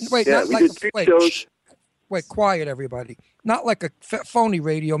 also. Wait, Yeah, not we like did 3 shows. Wait, quiet, everybody. Not like a phony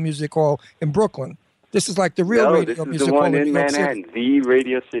Radio Music Hall in Brooklyn. This is like the real No, Radio this is Music the Hall one in in New York Manhattan, City. the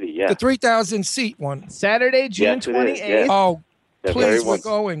Radio City. Yeah. The 3,000 seat one. Saturday, June Yes, it is, 28th. yes. Oh, That please, very we're one.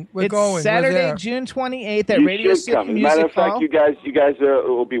 going. We're It's going. We're Saturday, there. June 28th at You Radio should City come. As a Music matter of fact, Hall. you guys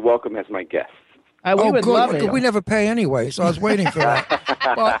will be welcome as my guests. We Oh, would good. love it. We never pay anyway, so I was waiting for that.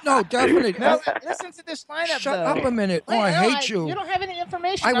 But no, definitely. No, listen to this lineup, Shut though. up a minute. Oh, Wait, I no, hate you. You don't have any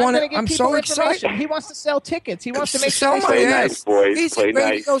information. I I'm wanna- going to give I'm people so information. excited. He wants to sell tickets. He wants to make Sell sure my Play ass. nice, boys. He's Play at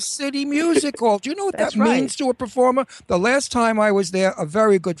Radio nice. City Music Hall. Do you know what That's that right. means to a performer? The last time I was there, a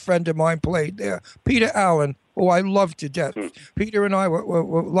very good friend of mine played there. Peter Allen, who I love to death. Peter and I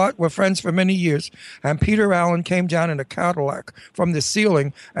were friends for many years, and Peter Allen came down in a Cadillac from the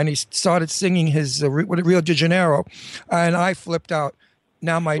ceiling, and he started singing his Rio de Janeiro, and I flipped out.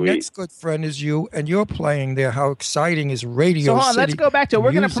 Now, my next good friend is you, and you're playing there. How exciting is Radio So hold on, City let's go back to it.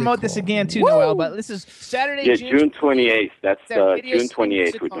 We're going to Music promote this Hall. again, too, Noel, but this is Saturday, Yeah, June 28th. That's Radio June City 28th.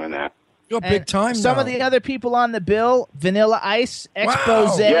 Music We're Hall. doing that. You're big time Some now. of the other people on the bill, Vanilla Ice,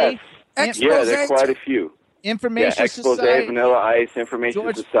 Expose, Yes. Yeah, there are quite a few. Information yeah, Expose, Society, Vanilla Ice,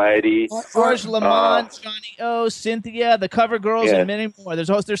 Information Society. George Lamont, Johnny O, Cynthia, the Cover Girls, Yeah. and many more.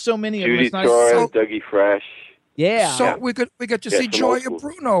 There's so many Judy of them. Torres, Dougie Fresh. Yeah. So we get to see some Joya old school.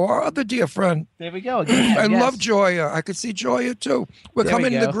 Bruno, our other dear friend. There we go. Again, I yes. love Joya. I could see Joya too. We're There we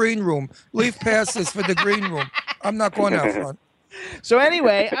coming in the go. green room. Leave passes for the green room. I'm not going out front. So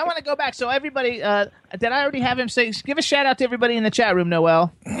anyway, I want to go back. So everybody, did I already have him say? Give a shout out to everybody in the chat room,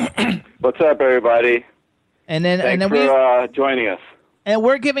 Noel. What's up, everybody? And then Thanks we for joining us. and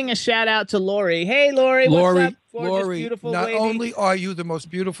we're giving a shout out to Lori. Hey, Lori. What's up? Gorgeous, beautiful not lady. only are you the most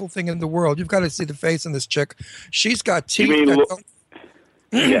beautiful thing in the world, you've got to see the face on this chick. She's got teeth. mean that Lo- don't-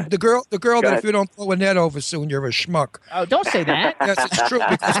 Yeah. The girl Go that ahead. if you don't throw a net over soon, you're a schmuck. Oh, don't say that. Yes, it's true,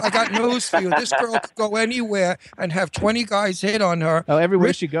 because I got news for you. This girl could go anywhere and have 20 guys hit on her. Oh,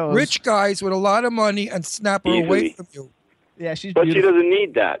 everywhere she goes. Rich guys with a lot of money and snap her away Easily. from you. Yeah, she's But beautiful. she doesn't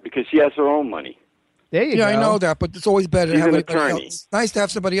need that because she has her own money. There you Yeah, go. I know that, but it's always better to She's have an anybody attorney. else. Nice to have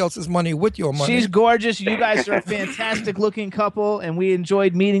somebody else's money with your money. She's gorgeous. You guys are a fantastic looking couple, and we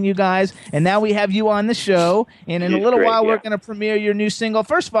enjoyed meeting you guys. And now we have you on the show. And in a She's little great, while, we're yeah. going to premiere your new single.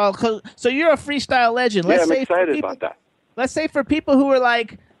 First of all, so you're a freestyle legend. Yeah, Let's I'm say for excited people, about that. Let's say for people who are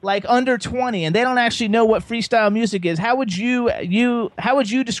like under 20 and they don't actually know what freestyle music is, how would you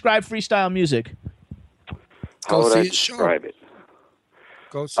describe freestyle music? How Go would see I his show. describe it?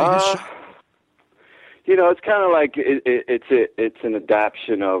 Go see his show. You know, it's kind of like it's an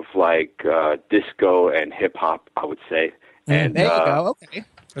adaptation of like disco and hip hop, I would say. And There you go. Okay.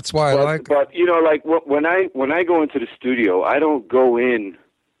 That's why I like her. But you know, like when I go into the studio, I don't go in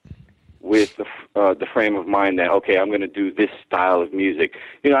with the frame of mind that okay, I'm going to do this style of music.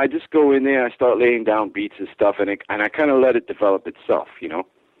 You know, I just go in there, I start laying down beats and stuff, and I kind of let it develop itself. You know.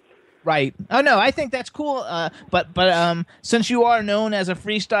 Right. Oh no, I think that's cool. But since you are known as a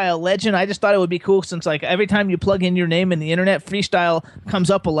freestyle legend, I just thought it would be cool since like every time you plug in your name in the internet, freestyle comes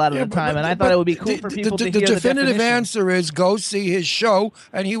up a lot of the time, and I thought it would be cool for people to hear the the definitive definition. answer is go see his show,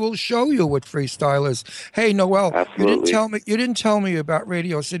 and he will show you what freestyle is. Hey, Noel, Absolutely. you didn't tell me about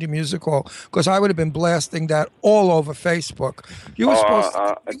Radio City Music Hall because I would have been blasting that all over Facebook. You were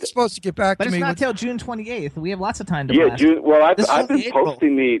supposed to get back But to it's me. not with, till June 28th. We have lots of time to Yeah, blast. June. Well, This is I've been only April.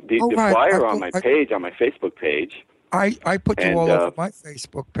 posting the right. flyer on my page, on my Facebook page. I put you And, all over my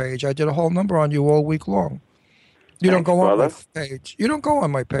Facebook page. I did a whole number on you all week long. You don't Thanks, go on my brother. page. You don't go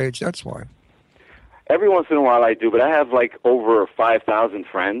on my page. That's why. Every once in a while I do, but I have like over 5,000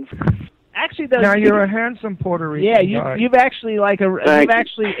 friends. Actually, though, Now you're a handsome Puerto Rican guy. you've actually Thank you've you.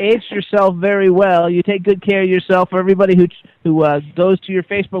 actually aged yourself very well. You take good care of yourself. For everybody who goes to your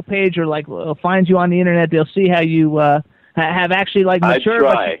Facebook page or like finds you on the internet, they'll see how you have actually like I matured.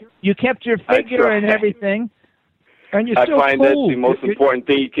 try. But you kept your I figure try. and everything. And you're I still find cool. that the most important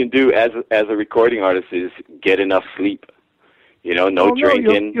thing you can do as a recording artist is get enough sleep. You know, no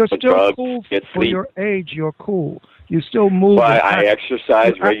drinking, you're no still drugs, cool get for sleep. your age. You're cool. You still move. Well, and I act- exercise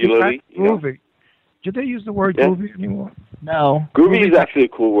you act regularly. You know. Groovy. Did they use the word Yeah. groovy anymore? No. Groovy is actually a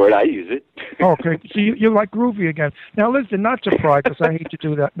cool word. I use it. Okay, so you're like groovy again. Now listen, not to pry, because I hate to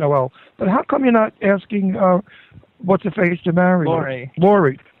do that, Noel. But how come you're not asking what's the face to marry? Lori.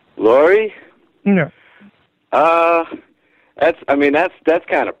 Lori. Lori? Yeah. That's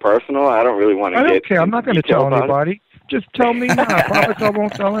kind of personal. I don't really want to I get don't care. I'm not going to detail tell about it. anybody. Just tell me now. I promise I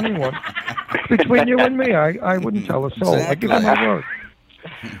won't tell anyone. Between you and me, I wouldn't tell a soul. I give you my word.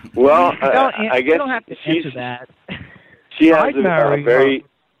 Well, You I guess don't have to answer that. she has I'd a marry very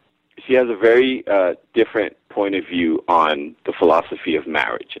she has a very different point of view on the philosophy of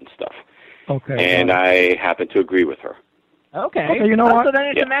marriage and stuff. Okay. And I happen to agree with her. Okay. You know what? So then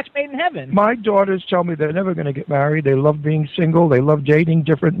it's Yeah. a match made in heaven. My daughters tell me they're never going to get married. They love being single. They love dating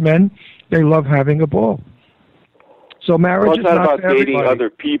different men. They love having a ball. So marriage Well, is it's not about for dating everybody. other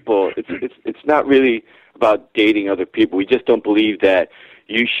people. It's not really about dating other people. We just don't believe that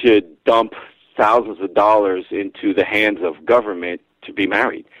you should dump thousands of dollars into the hands of government to be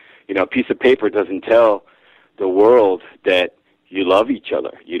married. You know, a piece of paper doesn't tell the world that you love each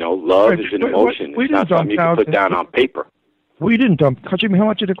other. You know, love Right, is an we- emotion. we It's not didn't something you dump can put thousands. down on paper. We didn't dump. Jimmy, how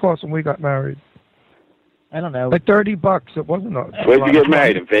much did it cost when we got married? I don't know. Like $30. It wasn't a Where'd you lot get of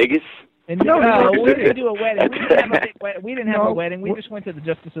married? money. In Vegas? In New York, we didn't do a wedding. We didn't have a big wedding. We didn't have a wedding. We just went to the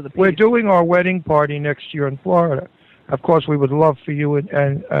Justice of the Peace. We're doing our wedding party next year in Florida. Of course, we would love for you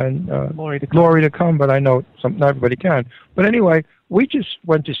and Lori to come, but I know not everybody can. But anyway, we just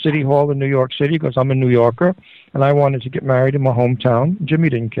went to City Hall in New York City because I'm a New Yorker, and I wanted to get married in my hometown. Jimmy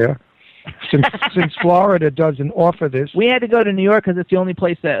didn't care. Since Florida doesn't offer this. We had to go to New York because it's the only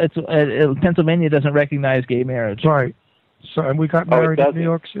place that Pennsylvania doesn't recognize gay marriage. Right. So, and we got married in New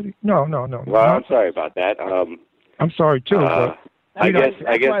York City. No. Well, I'm sorry about that. I'm sorry too. But I guess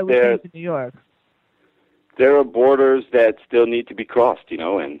why we came to New York. There are borders that still need to be crossed,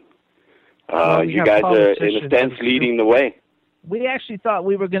 and you guys are, in a sense, leading the way. We actually thought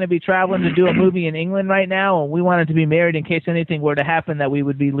we were going to be traveling to do a movie in England right now, and we wanted to be married in case anything were to happen, that we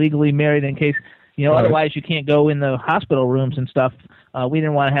would be legally married in case, otherwise you can't go in the hospital rooms and stuff. We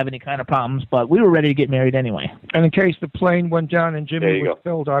didn't want to have any kind of problems, but we were ready to get married anyway. And in case the plane went down and Jimmy was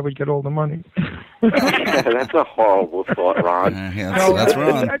killed, I would get all the money. That's a horrible thought, Ron. That's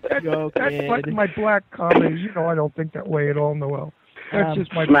Ron. That's like my black comedy. I don't think that way at all, Noel. That's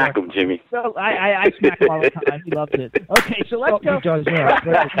just my smack him, Jimmy. So I smack him all the time. He loves it. Okay, so let's go. He does,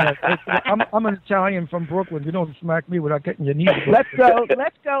 yeah. I'm an Italian from Brooklyn. You don't smack me without getting your knees. Let's go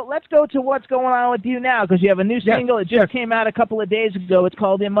to what's going on with you now, because you have a new single. It just came out a couple of days ago. It's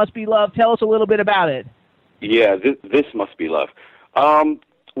called "It Must Be Love." Tell us a little bit about it. Yeah, this must be love. I'm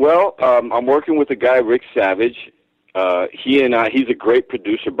working with a guy, Rick Savage. He's a great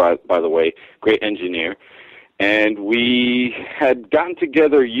producer, by the way, great engineer. And we had gotten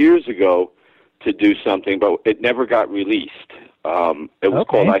together years ago to do something, but it never got released. It was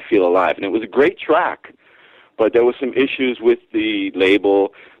called I Feel Alive, and it was a great track, but there were some issues with the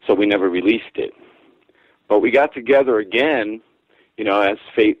label, so we never released it. But we got together again, as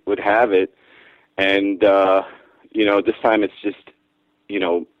fate would have it, and, this time it's just,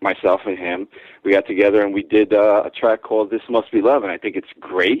 myself and him. We got together and we did a track called This Must Be Love, and I think it's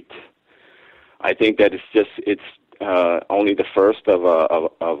great. I think that it's only the first of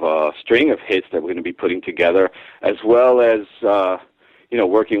a string of hits that we're going to be putting together, as well as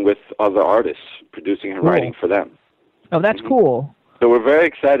working with other artists, producing and writing for them. Oh, that's cool. So we're very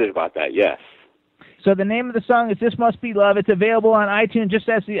excited about that. Yes. So the name of the song is "This Must Be Love." It's available on iTunes just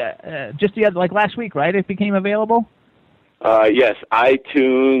the other, like last week, right? It became available. Yes,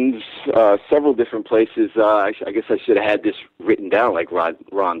 iTunes, several different places. I guess I should have had this written down, like Ron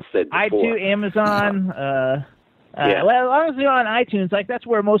said before. iTunes, Amazon. Well, as long as you're on iTunes, that's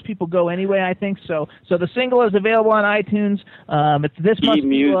where most people go anyway, I think. So the single is available on iTunes. It's "This Must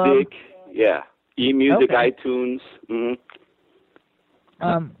Be Love." eMusic, yeah, eMusic, iTunes. Mm-hmm.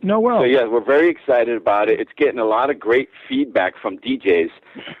 Noel. So yeah, we're very excited about it. It's getting a lot of great feedback from DJs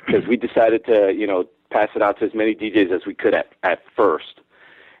because we decided to, pass it out to as many DJs as we could at first,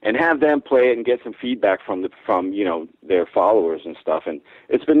 and have them play it and get some feedback from their followers and stuff. And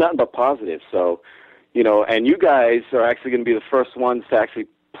it's been nothing but positive. So, and you guys are actually going to be the first ones to actually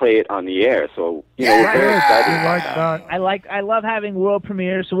play it on the air. So, we're very excited. Like that. I love having world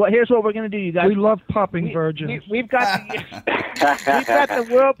premieres. So here's what we're going to do, you guys. We love popping virgins. We've got the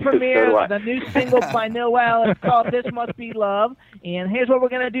world premiere of the new single by Noel. It's called "This Must Be Love." And here's what we're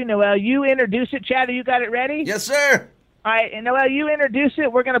going to do, Noel. You introduce it. Chatter, you got it ready? Yes, sir. All right, and Noel, you introduce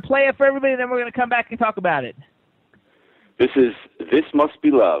it. We're going to play it for everybody, then we're going to come back and talk about it. This is "This Must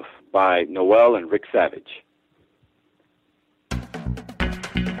Be Love" by Noel and Rick Savage.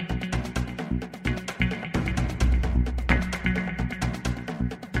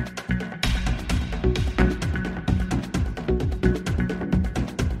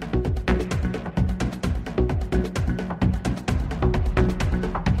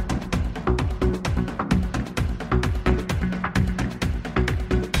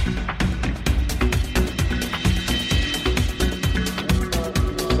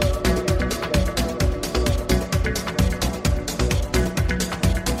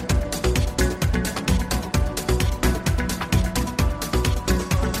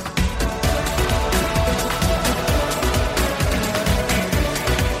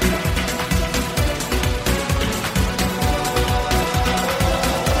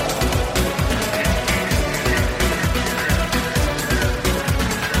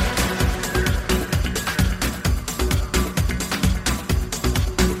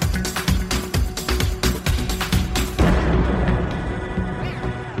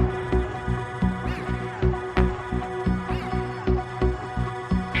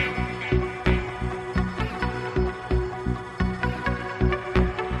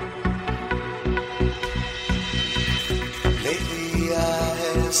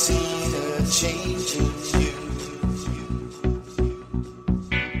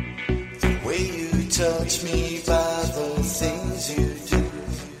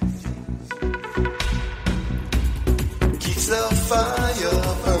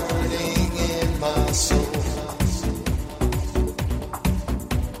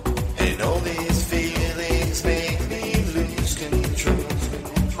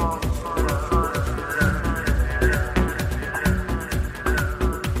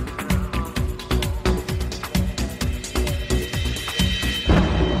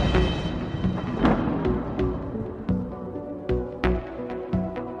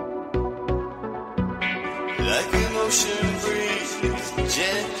 like an ocean breeze,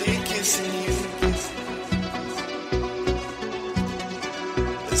 gently kissing you.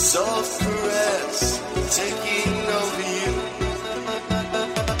 A soft caress taking over you.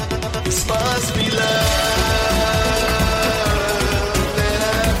 This must be love that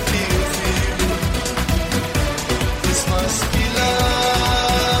I feel for you. This must be love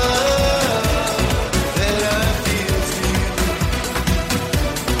that I feel for you.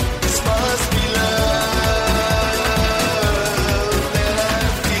 This must be love that I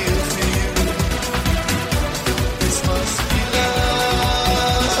feel for you. This must be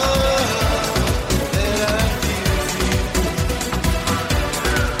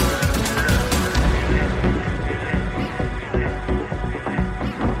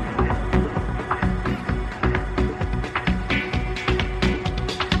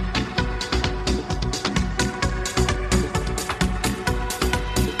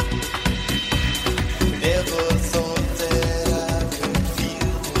never thought that I could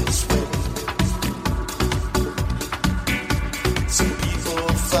feel this way. Some people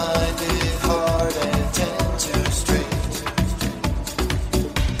find it hard and tend to stray.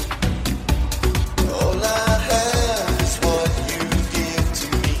 All I have is what you give to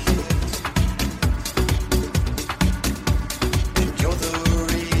me, and you're the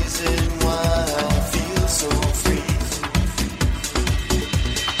reason why I feel so free.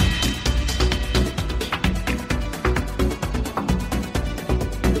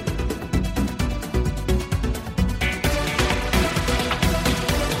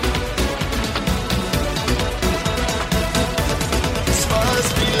 This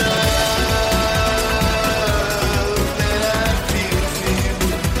must be love that I feel for you.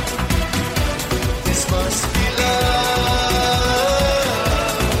 This must be love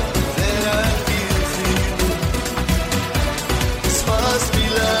that I feel for you. This must be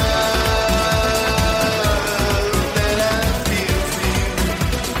love that I feel for you.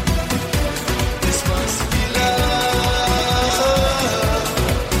 This must be love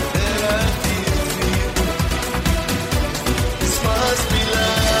that I feel for you. This must be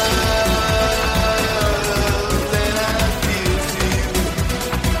love that I feel for you.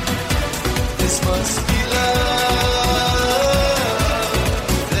 This must be love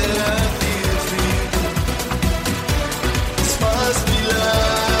that I feel for you. This must be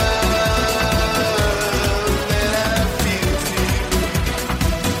love that I feel for you.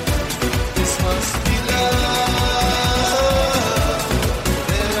 This must be love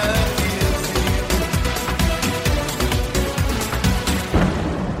that I feel for you.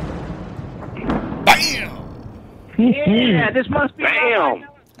 Yeah, this must be. Bam!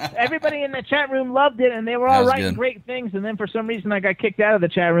 Everybody in the chat room loved it, and they were all That was writing good. great things. And then for some reason, I got kicked out of the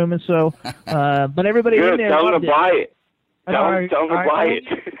chat room, and so. But everybody in Good. there Tell them loved to it. buy it. Tell them to buy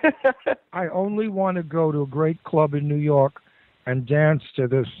it. I only want to go to a great club in New York and dance to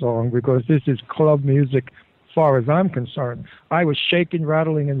this song because this is club music as far as I'm concerned. I was shaking,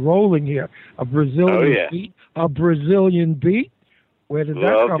 rattling, and rolling here. A Brazilian Oh, yeah. beat. A Brazilian beat? Where did that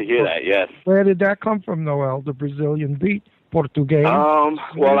Love come to hear from? that. Yes. Where did that come from, Noel? The Brazilian beat? Portuguese?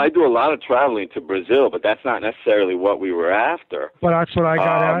 Well, I do a lot of traveling to Brazil, but that's not necessarily what we were after. But that's what I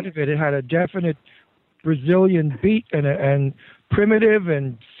got out of it. It had a definite Brazilian beat and primitive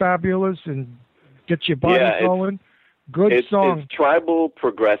and fabulous and get your body Yeah, it's- going. Good song. It's tribal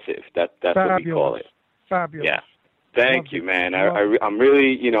progressive. That's what we call it. Fabulous. Yeah. Thank you, man. I'm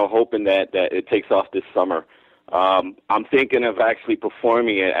really, hoping that it takes off this summer. I'm thinking of actually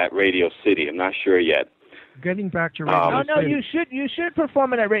performing it at Radio City. I'm not sure yet. Getting back to Radio No, City. you should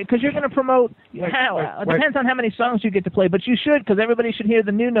perform it at radio because you're going to promote. It depends on how many songs you get to play, but you should because everybody should hear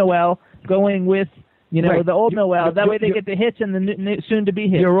the new Noel going with Right. the old Noel. That way they you- get the hits and the soon to be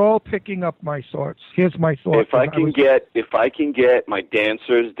hits. You're all picking up my thoughts. Here's my thoughts. If I can get my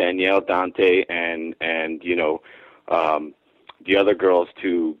dancers, Danielle, Dante, and the other girls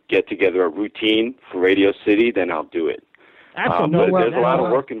to get together a routine for Radio City, then I'll do it. Absolutely. But there's a lot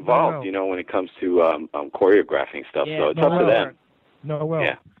of work involved, when it comes to choreographing stuff. So it's up to them. Noel,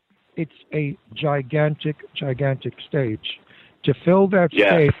 Yeah. it's a gigantic, gigantic stage. To fill that Yes.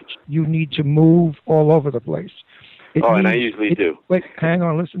 stage, you need to move all over the place. And I usually do. Wait, hang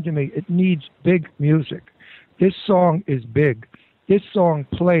on, listen to me. It needs big music. This song is big. This song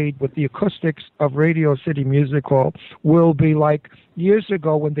played with the acoustics of Radio City Music Hall will be like years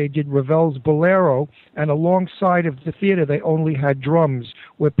ago when they did Ravel's Bolero, and alongside of the theater they only had drums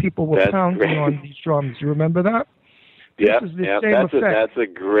where people were That's pounding great. on these drums. You remember that? Yeah, This is the same effect. that's a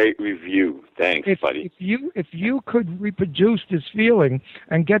great review. Thanks, buddy. If you could reproduce this feeling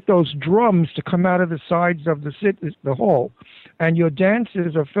and get those drums to come out of the sides of the hall, and your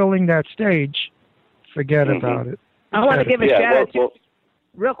dancers are filling that stage, Forget Mhm. about it. I want to give a Yeah, shout out to well,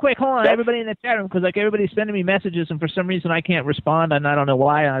 real quick. Hold on, everybody in the chat room, because like everybody's sending me messages, and for some reason I can't respond, and I don't know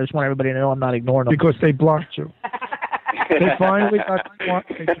why. And I just want everybody to know I'm not ignoring them Because they blocked you. They finally got they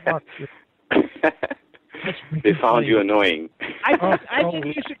blocked you. They found you annoying. I think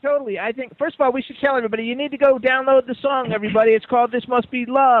you should totally. I think, first of all, we should tell everybody, you need to go download the song, everybody. It's called This Must Be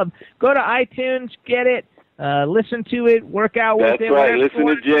Love. Go to iTunes, get it, listen to it, work out with That's it. right. whatever you Listen to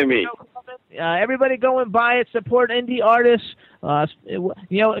want. Jimmy. Everybody go and buy it. Support indie artists.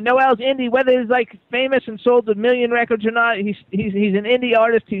 Noel's indie, whether he's like famous and sold a million records or not, he's an indie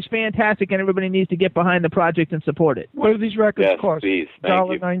artist. He's fantastic, and everybody needs to get behind the project and support it. What do these records Yes, cost? please.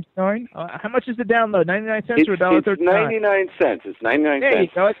 Thank you. $1.99? How much is the download? 99 cents or It's $1.39? 99 cents. It's 99 There you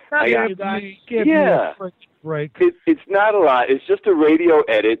cents. go. It's not I got- you guys. Give me Yeah. a freaking break. It's not a lot. It's just a radio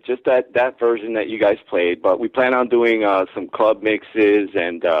edit, just that version that you guys played. But we plan on doing some club mixes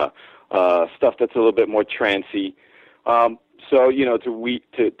and stuff that's a little bit more trancey. So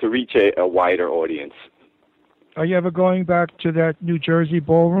to reach a wider audience. Are you ever going back to that New Jersey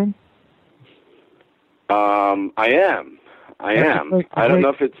ballroom? I am. I don't know I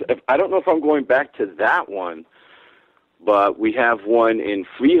don't know if I'm going back to that one, but we have one in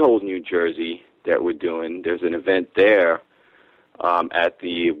Freehold, New Jersey that we're doing. There's an event there at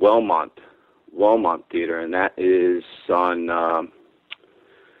the Wellmont Theater, and that is on.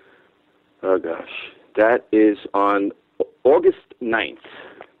 That is on August 9th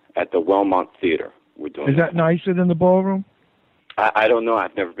at the Wellmont Theater. We're doing. Is that nicer than the ballroom? I don't know.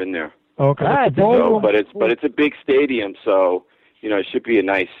 I've never been there. Okay. Ah, The ballroom- But it's a big stadium, so it should be a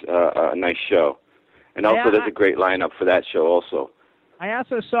nice show. And also, Yeah, there's a great lineup for that show also. I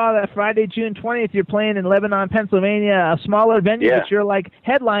also saw that Friday, June 20th, you're playing in Lebanon, Pennsylvania, a smaller venue, Yeah. but you're like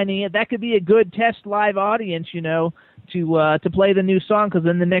headlining it. That could be a good test live audience, to play the new song, because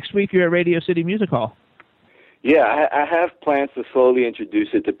then the next week you're at Radio City Music Hall. Yeah, I have plans to slowly introduce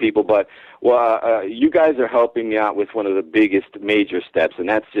it to people, but you guys are helping me out with one of the biggest major steps, and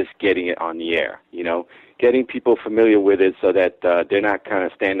that's just getting it on the air. Getting people familiar with it so that they're not kind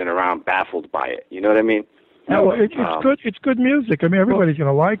of standing around baffled by it. You know what I mean? No, it's good. It's good music. I mean, everybody's going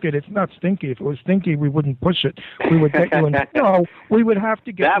to like it. It's not stinky. If it was stinky, we wouldn't push it. We would get you in. No, we would have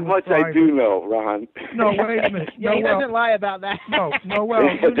to get that you much in I do know, Ron. No, wait a minute. Yeah, he Noel. doesn't lie about that. Noel.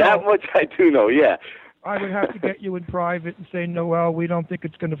 That much I do know. Yeah. I would have to get you in private and say, Noel, we don't think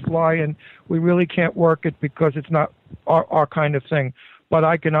it's going to fly, and we really can't work it because it's not our kind of thing. But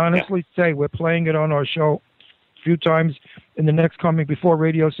I can honestly say we're playing it on our show a few times in the next coming before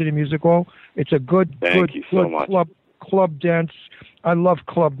Radio City Music Hall. It's a good club dance. I love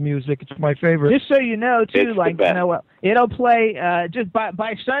club music. It's my favorite. Just so you know, too, It's like the best. Noel, it'll play just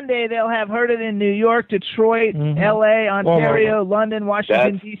by Sunday. They'll have heard it in New York, Detroit, L.A., Ontario, London,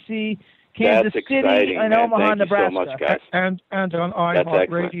 Washington D.C., Kansas That's City, exciting, and man. Omaha, Thank Nebraska. you so much, guys. And on That's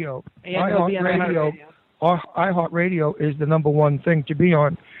iHeartRadio. Yeah, it'll be on iHeartRadio. iHeartRadio is the number one thing to be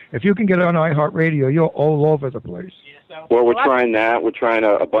on. If you can get on iHeartRadio, you're all over the place. Well, we're trying that. We're trying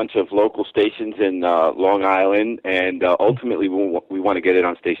a bunch of local stations in Long Island, and ultimately we want to get it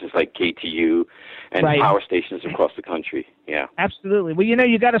on stations like KTU and Right. power stations across the country. Yeah. Absolutely. Well,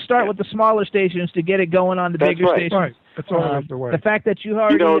 you got to start with the smaller stations to get it going on the That's bigger right. stations. Right. That's always the way. The fact that you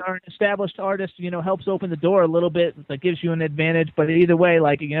already know- are an established artist, helps open the door a little bit. That gives you an advantage. But either way,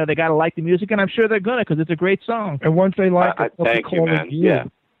 they got to like the music, and I'm sure they're gonna because it's a great song. And once they like it, they'll be Thank you, calling man. you. Yeah.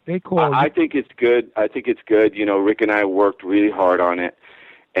 They call I you. think it's good. Rick and I worked really hard on it,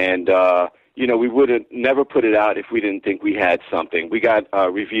 and we would have never put it out if we didn't think we had something. We got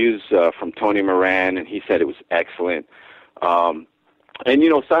reviews from Tony Moran, and he said it was excellent. And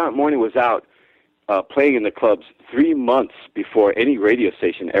Silent Morning was out playing in the clubs 3 months before any radio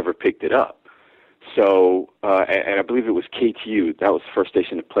station ever picked it up. So, and I believe it was KTU. That was the first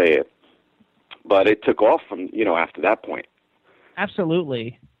station to play it. But it took off from after that point.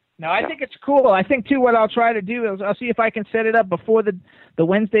 Absolutely. No, I think it's cool. I think too. What I'll try to do is I'll see if I can set it up before the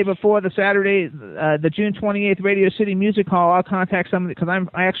Wednesday before the Saturday, the June 28th Radio City Music Hall. I'll contact some because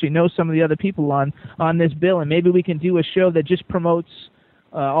I actually know some of the other people on this bill, and maybe we can do a show that just promotes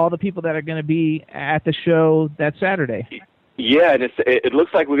all the people that are going to be at the show that Saturday. Yeah, and it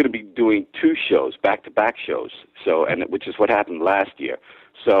looks like we're going to be doing 2 shows, back-to-back shows. So, which is what happened last year.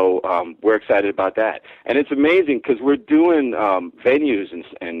 So we're excited about that, and it's amazing because we're doing venues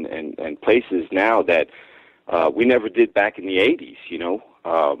and places now that we never did back in the '80s.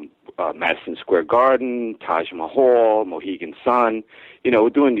 Madison Square Garden, Taj Mahal, Mohegan Sun. We're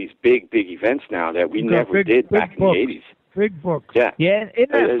doing these big events now that we never did back in the '80s. Big books. Yeah. Yeah,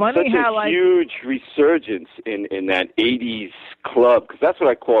 isn't that funny such how a huge resurgence in that '80s club, because that's what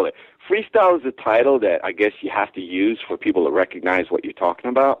I call it. freestyle is a title that I guess you have to use for people to recognize what you're talking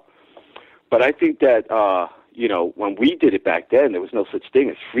about. But I think that, when we did it back then, there was no such thing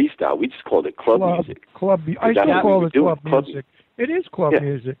as freestyle. We just called it club music. I still call it club music. It is club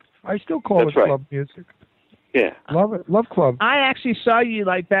music. I still call it club music. Yeah. Love it. Love club. I actually saw you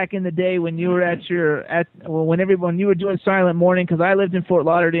like back in the day when you were when you were doing Silent Morning, because I lived in Fort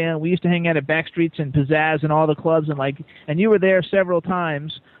Lauderdale. We used to hang out at Backstreets and Pizzazz and all the clubs, and you were there several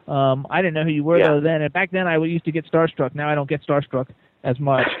times. I didn't know who you were though then, and back then I used to get starstruck. Now I don't get starstruck as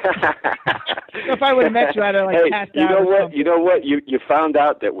much. So if I would have met you, I'd have passed out. You know what? You found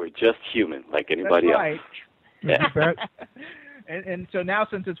out that we're just human, like anybody That's right. else. Yeah. And so now,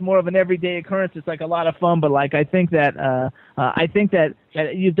 since it's more of an everyday occurrence, it's like a lot of fun. But I think that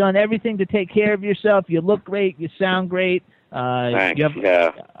you've done everything to take care of yourself. You look great. You sound great. Thanks.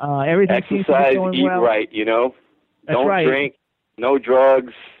 Everything seems to be going eat well. right. That's don't right. drink, no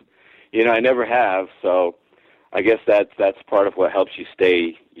drugs. I never have. So I guess that's part of what helps you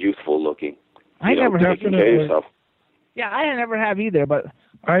stay youthful looking. I never have. Taking care of yourself. Yeah, I never have either. But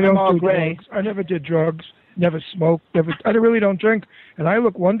I don't I'm all do gray. drugs. I never did drugs. Never smoked. I really don't drink, and I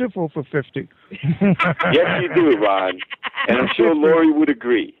look wonderful for 50. Yes, you do, Ron, and I'm sure Lori would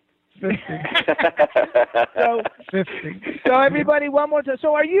agree. 50. So 50. So everybody, one more time.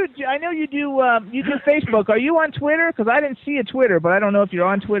 So are you? I know you do Facebook. Are you on Twitter? Because I didn't see a Twitter, but I don't know if you're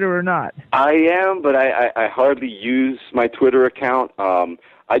on Twitter or not. I am, but I hardly use my Twitter account.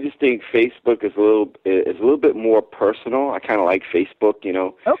 I just think Facebook is a little bit more personal. I kind of like Facebook,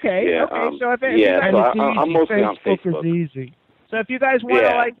 Okay. Yeah, okay. So I'm mostly on Facebook. Facebook is easy. So if you guys want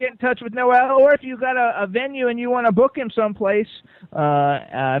to get in touch with Noel, or if you got a venue and you want to book him someplace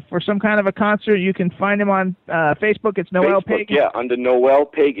for some kind of a concert, you can find him on Facebook. It's Noel Pagan. Yeah, under Noel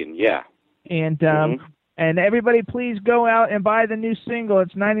Pagan. Yeah. And and everybody, please go out and buy the new single.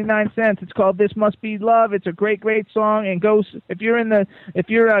 It's 99 cents. It's called "This Must Be Love." It's a great song. And go if you're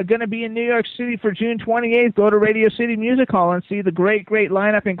going to be in New York City for June 28th, go to Radio City Music Hall and see the great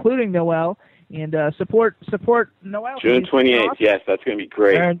lineup, including Noel. And support Noel. June 28th, yes, that's going to be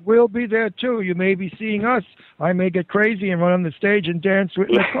great. And we'll be there, too. You may be seeing us. I may get crazy and run on the stage and dance with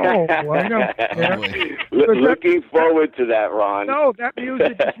Nicole. Why not? Looking forward to that, Ron. No, that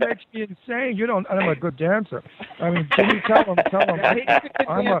music just makes me insane. I'm a good dancer. I mean, Jimmy, tell him.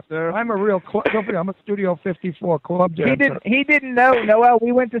 I'm a real I'm a Studio 54 club dancer. He didn't know, Noel.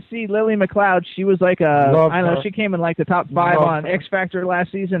 We went to see Lily McLeod. She was like she came in like the top 5 on X Factor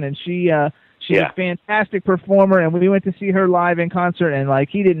last season, and she was a fantastic performer, and we went to see her live in concert, and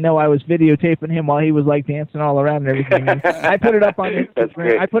he didn't know I was videotaping him while he was dancing all around and everything. And I put it up on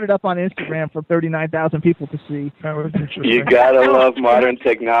Instagram for 39,000 people to see. That was interesting. You gotta love modern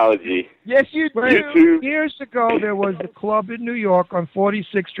technology. Yes, you do. YouTube. Years ago, there was a club in New York on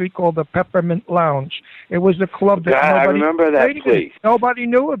 46th Street called the Peppermint Lounge. It was a club that I remember that place. Nobody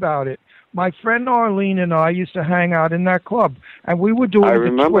knew about it. My friend Arlene and I used to hang out in that club, and we were doing I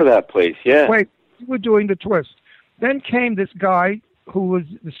remember that place, yeah. Wait, we were doing the twist. Then came this guy who was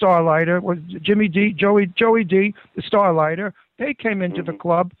the Starlighter, was Joey D, the Starlighter. They came into the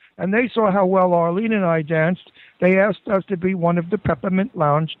club, and they saw how well Arlene and I danced. They asked us to be one of the Peppermint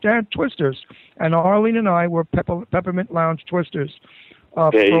Lounge twisters, and Arlene and I were Peppermint Lounge twisters for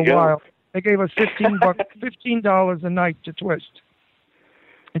a while. They gave us $15 a night to twist.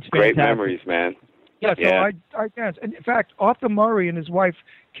 It's great memories, man. Yeah, so I danced. And in fact, Arthur Murray and his wife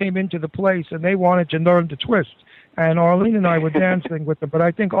came into the place, and they wanted to learn to twist. And Arlene and I were dancing with them, but I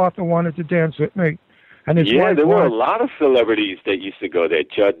think Arthur wanted to dance with me. And his wife there were a lot of celebrities that used to go there.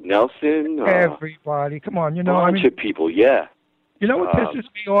 Judd Nelson. Everybody. Come on, a bunch of people, yeah. You know what pisses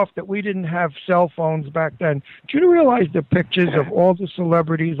me off? That we didn't have cell phones back then. Do you realize the pictures of all the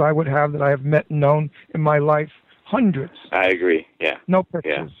celebrities I would have that I have met and known in my life? Hundreds. I agree. Yeah. No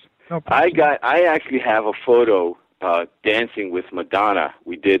pictures. Yeah. No pictures. I actually have a photo dancing with Madonna.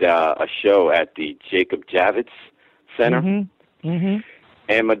 We did a show at the Jacob Javits Center,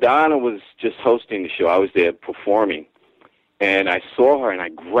 and Madonna was just hosting the show. I was there performing, and I saw her, and I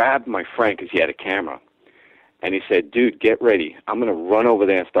grabbed my friend because he had a camera, and he said, "Dude, get ready. I'm gonna run over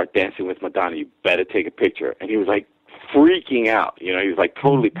there and start dancing with Madonna. You better take a picture." And he was freaking out. He was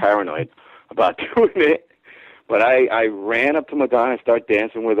totally paranoid about doing it. But I ran up to Madonna and started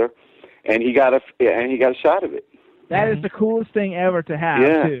dancing with her, and he got a shot of it. That is the coolest thing ever to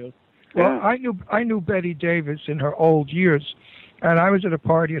have, too. Well, I knew Betty Davis in her old years, and I was at a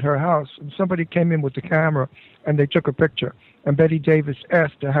party at her house, and somebody came in with the camera, and they took a picture. And Betty Davis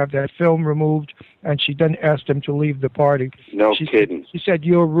asked to have that film removed, and she then asked him to leave the party. No kidding. She said,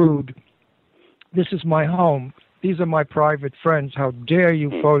 "You're rude. This is my home. These are my private friends. How dare you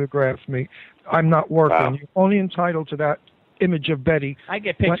photograph me? I'm not working. Wow. You're only entitled to that image of Betty. I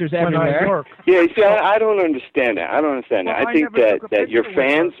get pictures when everywhere. I work. Yeah, see, I don't understand that. I don't understand that. Well, I think I never took a that your picture with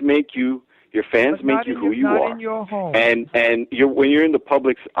fans make you. Your fans But make not you in who your- you not are. in your home. And when you're in the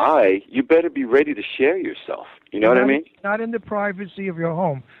public's eye, you better be ready to share yourself. You know what I mean? Not in the privacy of your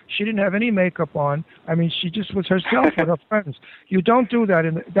home. She didn't have any makeup on. I mean, she just was herself with her friends. You don't do that.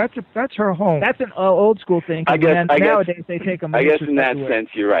 That's her home. That's an old school thing. 'Cause nowadays they take them. I guess in that sense,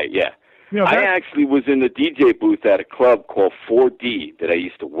 you're right. Yeah. You know, I actually was in the DJ booth at a club called 4D that I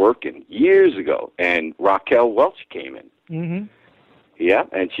used to work in years ago, and Raquel Welch came in. Mm-hmm. Yeah,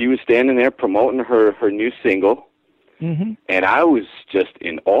 and she was standing there promoting her new single, Mm-hmm. and I was just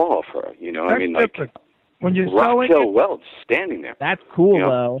in awe of her. You know, I mean, like when you're selling Raquel it, Welch standing there. That's cool, You know?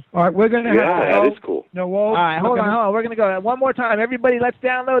 though. all right, we're gonna have Yeah, to that go. is cool. Noel, All right, hold on. We're going to go one more time. Everybody, let's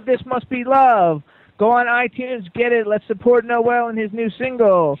download This Must Be Love. Go on iTunes, get it. Let's support Noel and his new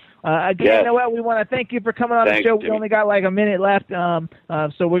single. Again, Yes. Noel, we want to thank you for coming on Thanks, the show. We Jimmy. only got like a minute left,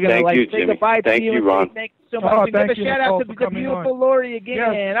 so we're going Thank to you, say Jimmy. goodbye Thank to you. you, and Ron. say thank you so much. Oh, And give thank a you, shout Nicole, out to for the coming beautiful on. Lori again.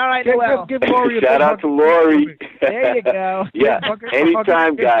 Yes. All right, Give Noel. Lori a Shout big out hug. to Lori. There you go. Yeah,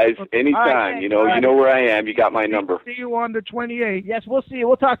 anytime, guys. Anytime. All right, you know where I am. You got my number. See you on the 28th. Yes, we'll see you.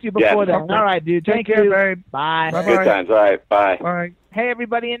 We'll talk to you before Yes. then. All right, dude. Take Thank care, you. babe. Bye. Bye-bye. Good times. All right. Bye. All right. Hey,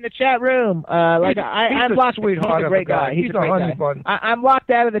 everybody in the chat room. I'm a locked. sweetheart He's a of great a guy. guy. He's a a great honey guy. bun. I'm locked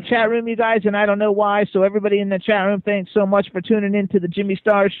out of the chat room, you guys, and I don't know why. So everybody in the chat room, thanks so much for tuning in to the Jimmy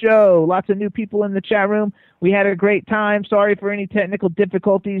Star Show. Lots of new people in the chat room. We had a great time. Sorry for any technical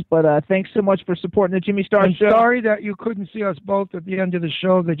difficulties, but thanks so much for supporting the Jimmy Star I'm Show. sorry that you couldn't see us both at the end of the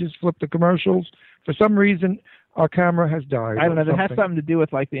show. They just flipped the commercials. For some reason, our camera has died. I don't know. or That has something. something to do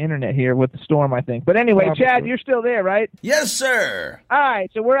with like the internet here with the storm, I think. But anyway, Probably. Chad, you're still there, right? Yes, sir. All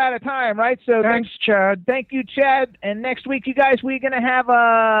right, so we're out of time, right? So Thanks, Chad. Thank you, Chad. And next week, you guys, we're going to have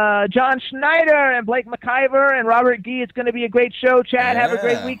John Schneider and Blake McIver and Robert Gee. It's going to be a great show. Chad, have a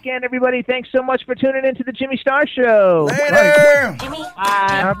great weekend, everybody. Thanks so much for tuning in to the Jimmy Star Show. Later.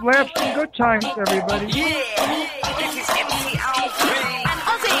 Have laughs and good times, everybody. Yeah, this is MC Alfred.